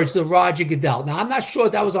his words to Roger Goodell. Now, I'm not sure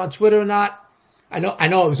if that was on Twitter or not. I know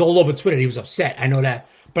it was all over Twitter. He was upset. I know that.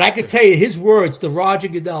 But I could tell you his words to Roger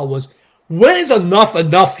Goodell was, when is enough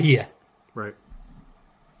enough here? Right.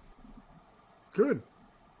 Good.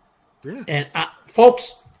 Yeah. And,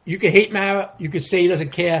 folks, you can hate Mara. You could say he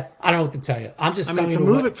doesn't care. I don't know what to tell you. I'm just telling you.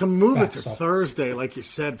 To move it to Thursday, like you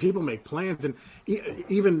said, people make plans. And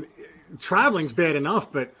even traveling's bad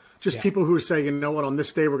enough, but just people who are saying, you know what, on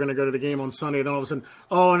this day we're going to go to the game on Sunday. And then all of a sudden,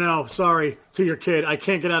 oh, no, sorry to your kid. I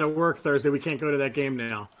can't get out of work Thursday. We can't go to that game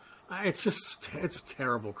now. It's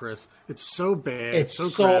terrible, Chris. It's so bad. It's so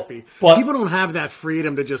crappy. But people don't have that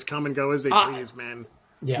freedom to just come and go as they please, man.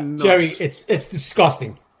 Jerry, it's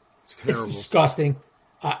disgusting. It's terrible. It's disgusting.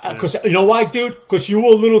 Because you know why, dude? Because you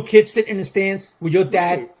were a little kid sitting in the stands with your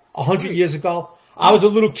dad 100 years ago. I was a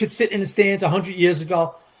little kid sitting in the stands 100 years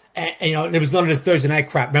ago. And you know, there was none of this Thursday night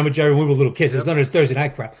crap. Remember, Jerry, when we were little kids, there was none of this Thursday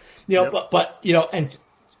night crap. You know, but you know, and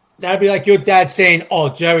that'd be like your dad saying, oh,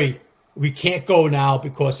 Jerry, we can't go now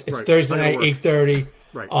because it's Thursday night, 8:30.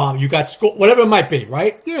 Right. You got school, whatever it might be,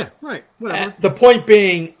 right? Yeah, right. Whatever. The point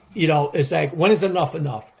being, you know, is like, when is enough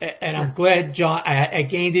enough? And I'm glad, John, I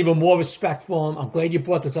gained even more respect for him. I'm glad you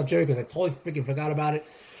brought this up, Jerry, because I totally freaking forgot about it.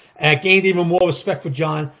 And I gained even more respect for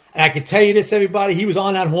John. And I can tell you this, everybody, he was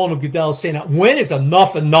on that horn with Goodell saying that, when is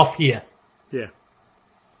enough enough here? Yeah.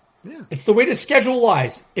 Yeah. It's the way the schedule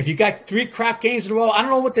lies. If you got 3 crap games in a row, I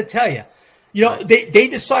don't know what to tell you. You know, they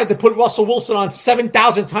decided to put Russell Wilson on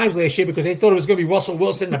 7,000 times last year because they thought it was going to be Russell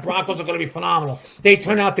Wilson and the Broncos are going to be phenomenal. They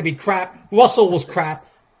turned out to be crap. Russell was crap.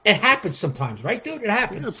 It happens sometimes, right, dude? It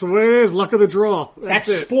happens. Yeah, that's the way it is. Luck of the draw.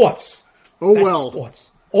 That's sports. That's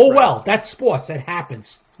sports. Well. That's sports. That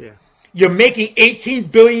happens. Yeah. You're making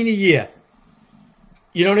 $18 billion a year.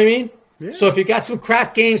 You know what I mean? Yeah. So if you got some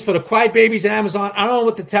crap games for the crybabies at Amazon, I don't know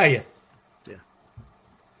what to tell you. Yeah.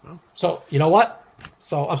 Well. So you know what?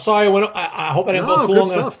 So I'm sorry. I hope I didn't go too long. Good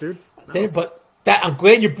stuff, dude. No. But I'm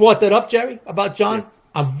glad you brought that up, Jerry, about John. Yeah.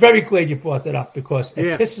 I'm very glad you brought that up because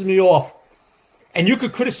it pisses me off. And you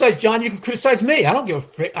could criticize John. You could criticize me. I don't give a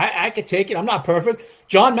frick. I could take it. I'm not perfect.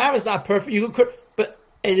 John Mara's not perfect. You could, but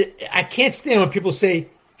I can't stand when people say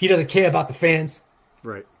he doesn't care about the fans.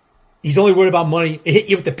 Right. He's only worried about money. It hit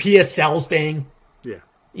you with the PSLs thing. Yeah.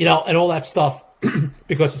 You know, and all that stuff.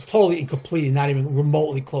 Because it's totally incomplete and not even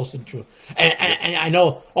remotely close to the truth. And I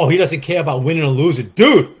know, he doesn't care about winning or losing.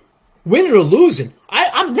 Dude, winning or losing,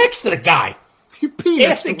 I'm next to the guy.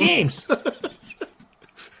 peanuts after games.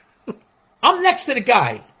 I'm next to the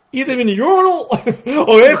guy, either in the urinal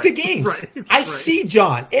or after games. I see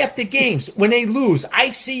John after games. When they lose, I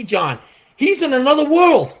see John. He's in another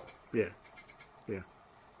world. Yeah.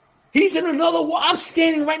 He's in another world. I'm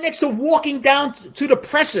standing right next to him, walking down to the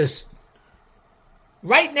presses.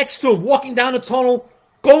 Right next to him, walking down the tunnel,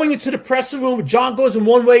 going into the pressing room. John goes in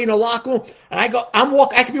one way in the locker room, and I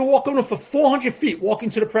could be walking for 400 feet, walking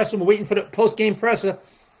to the pressing room, waiting for the post-game presser.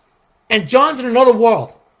 And John's in another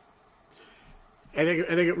world. I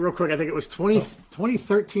think real quick, I think it was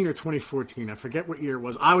 2013 or 2014. I forget what year it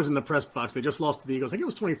was. I was in the press box. They just lost to the Eagles. I think it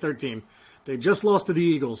was 2013. They just lost to the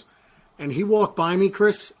Eagles. And he walked by me,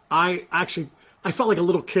 Chris. I felt like a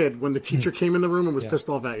little kid when the teacher came in the room and was pissed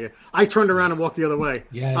off at you. I turned around and walked the other way.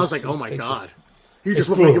 Yeah, I was like, oh, my God. He just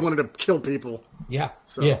looked like he wanted to kill people. Yeah,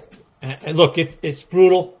 yeah. And look, it's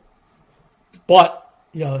brutal. But,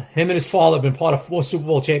 him and his father have been part of 4 Super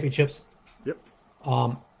Bowl championships. Yep.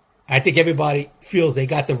 I think everybody feels they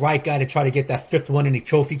got the right guy to try to get that 5th one in the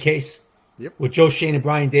trophy case. Yep. With Joe Schoen and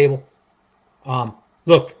Brian Dable.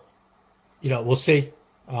 Look, we'll see.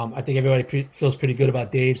 I think everybody feels pretty good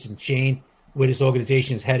about Dave's and Shane, where this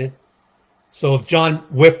organization is headed. So if John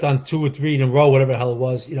whiffed on 2 or 3 in a row, whatever the hell it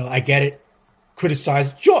was, I get it.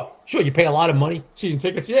 Criticize. Sure, you pay a lot of money. Season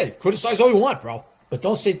tickets, yeah, criticize all you want, bro. But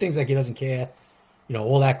don't say things like he doesn't care.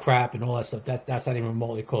 All that crap and all that stuff. That's not even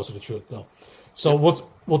remotely close to the truth, though. So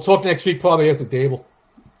we'll talk next week probably after Dable.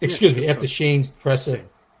 Excuse me, after Shane's presser.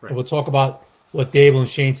 Right. And we'll talk about what Dable and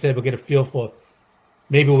Shane said. We'll get a feel for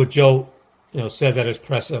maybe what Joe, says at his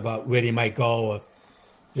presser about where he might go, or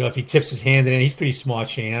if he tips his hand in it. He's pretty smart,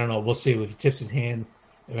 Shane. I don't know. We'll see if he tips his hand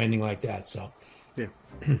or anything like that. So yeah,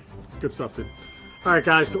 good stuff, dude. All right,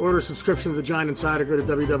 guys, to order a subscription to The Giant Insider, go to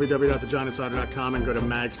www.thegiantinsider.com and go to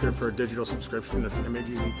Magster for a digital subscription. That's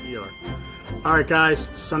MAGZPR. All right, guys,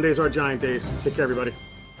 Sundays are Giant days. Take care, everybody.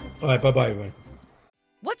 All right, bye-bye, everybody.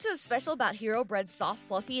 What's so special about Hero Bread's soft,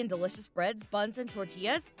 fluffy, and delicious breads, buns, and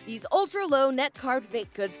tortillas? These ultra-low net-carb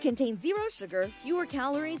baked goods contain 0 sugar, fewer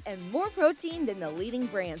calories, and more protein than the leading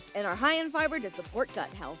brands, and are high in fiber to support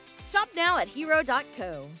gut health. Shop now at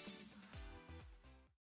Hero.co.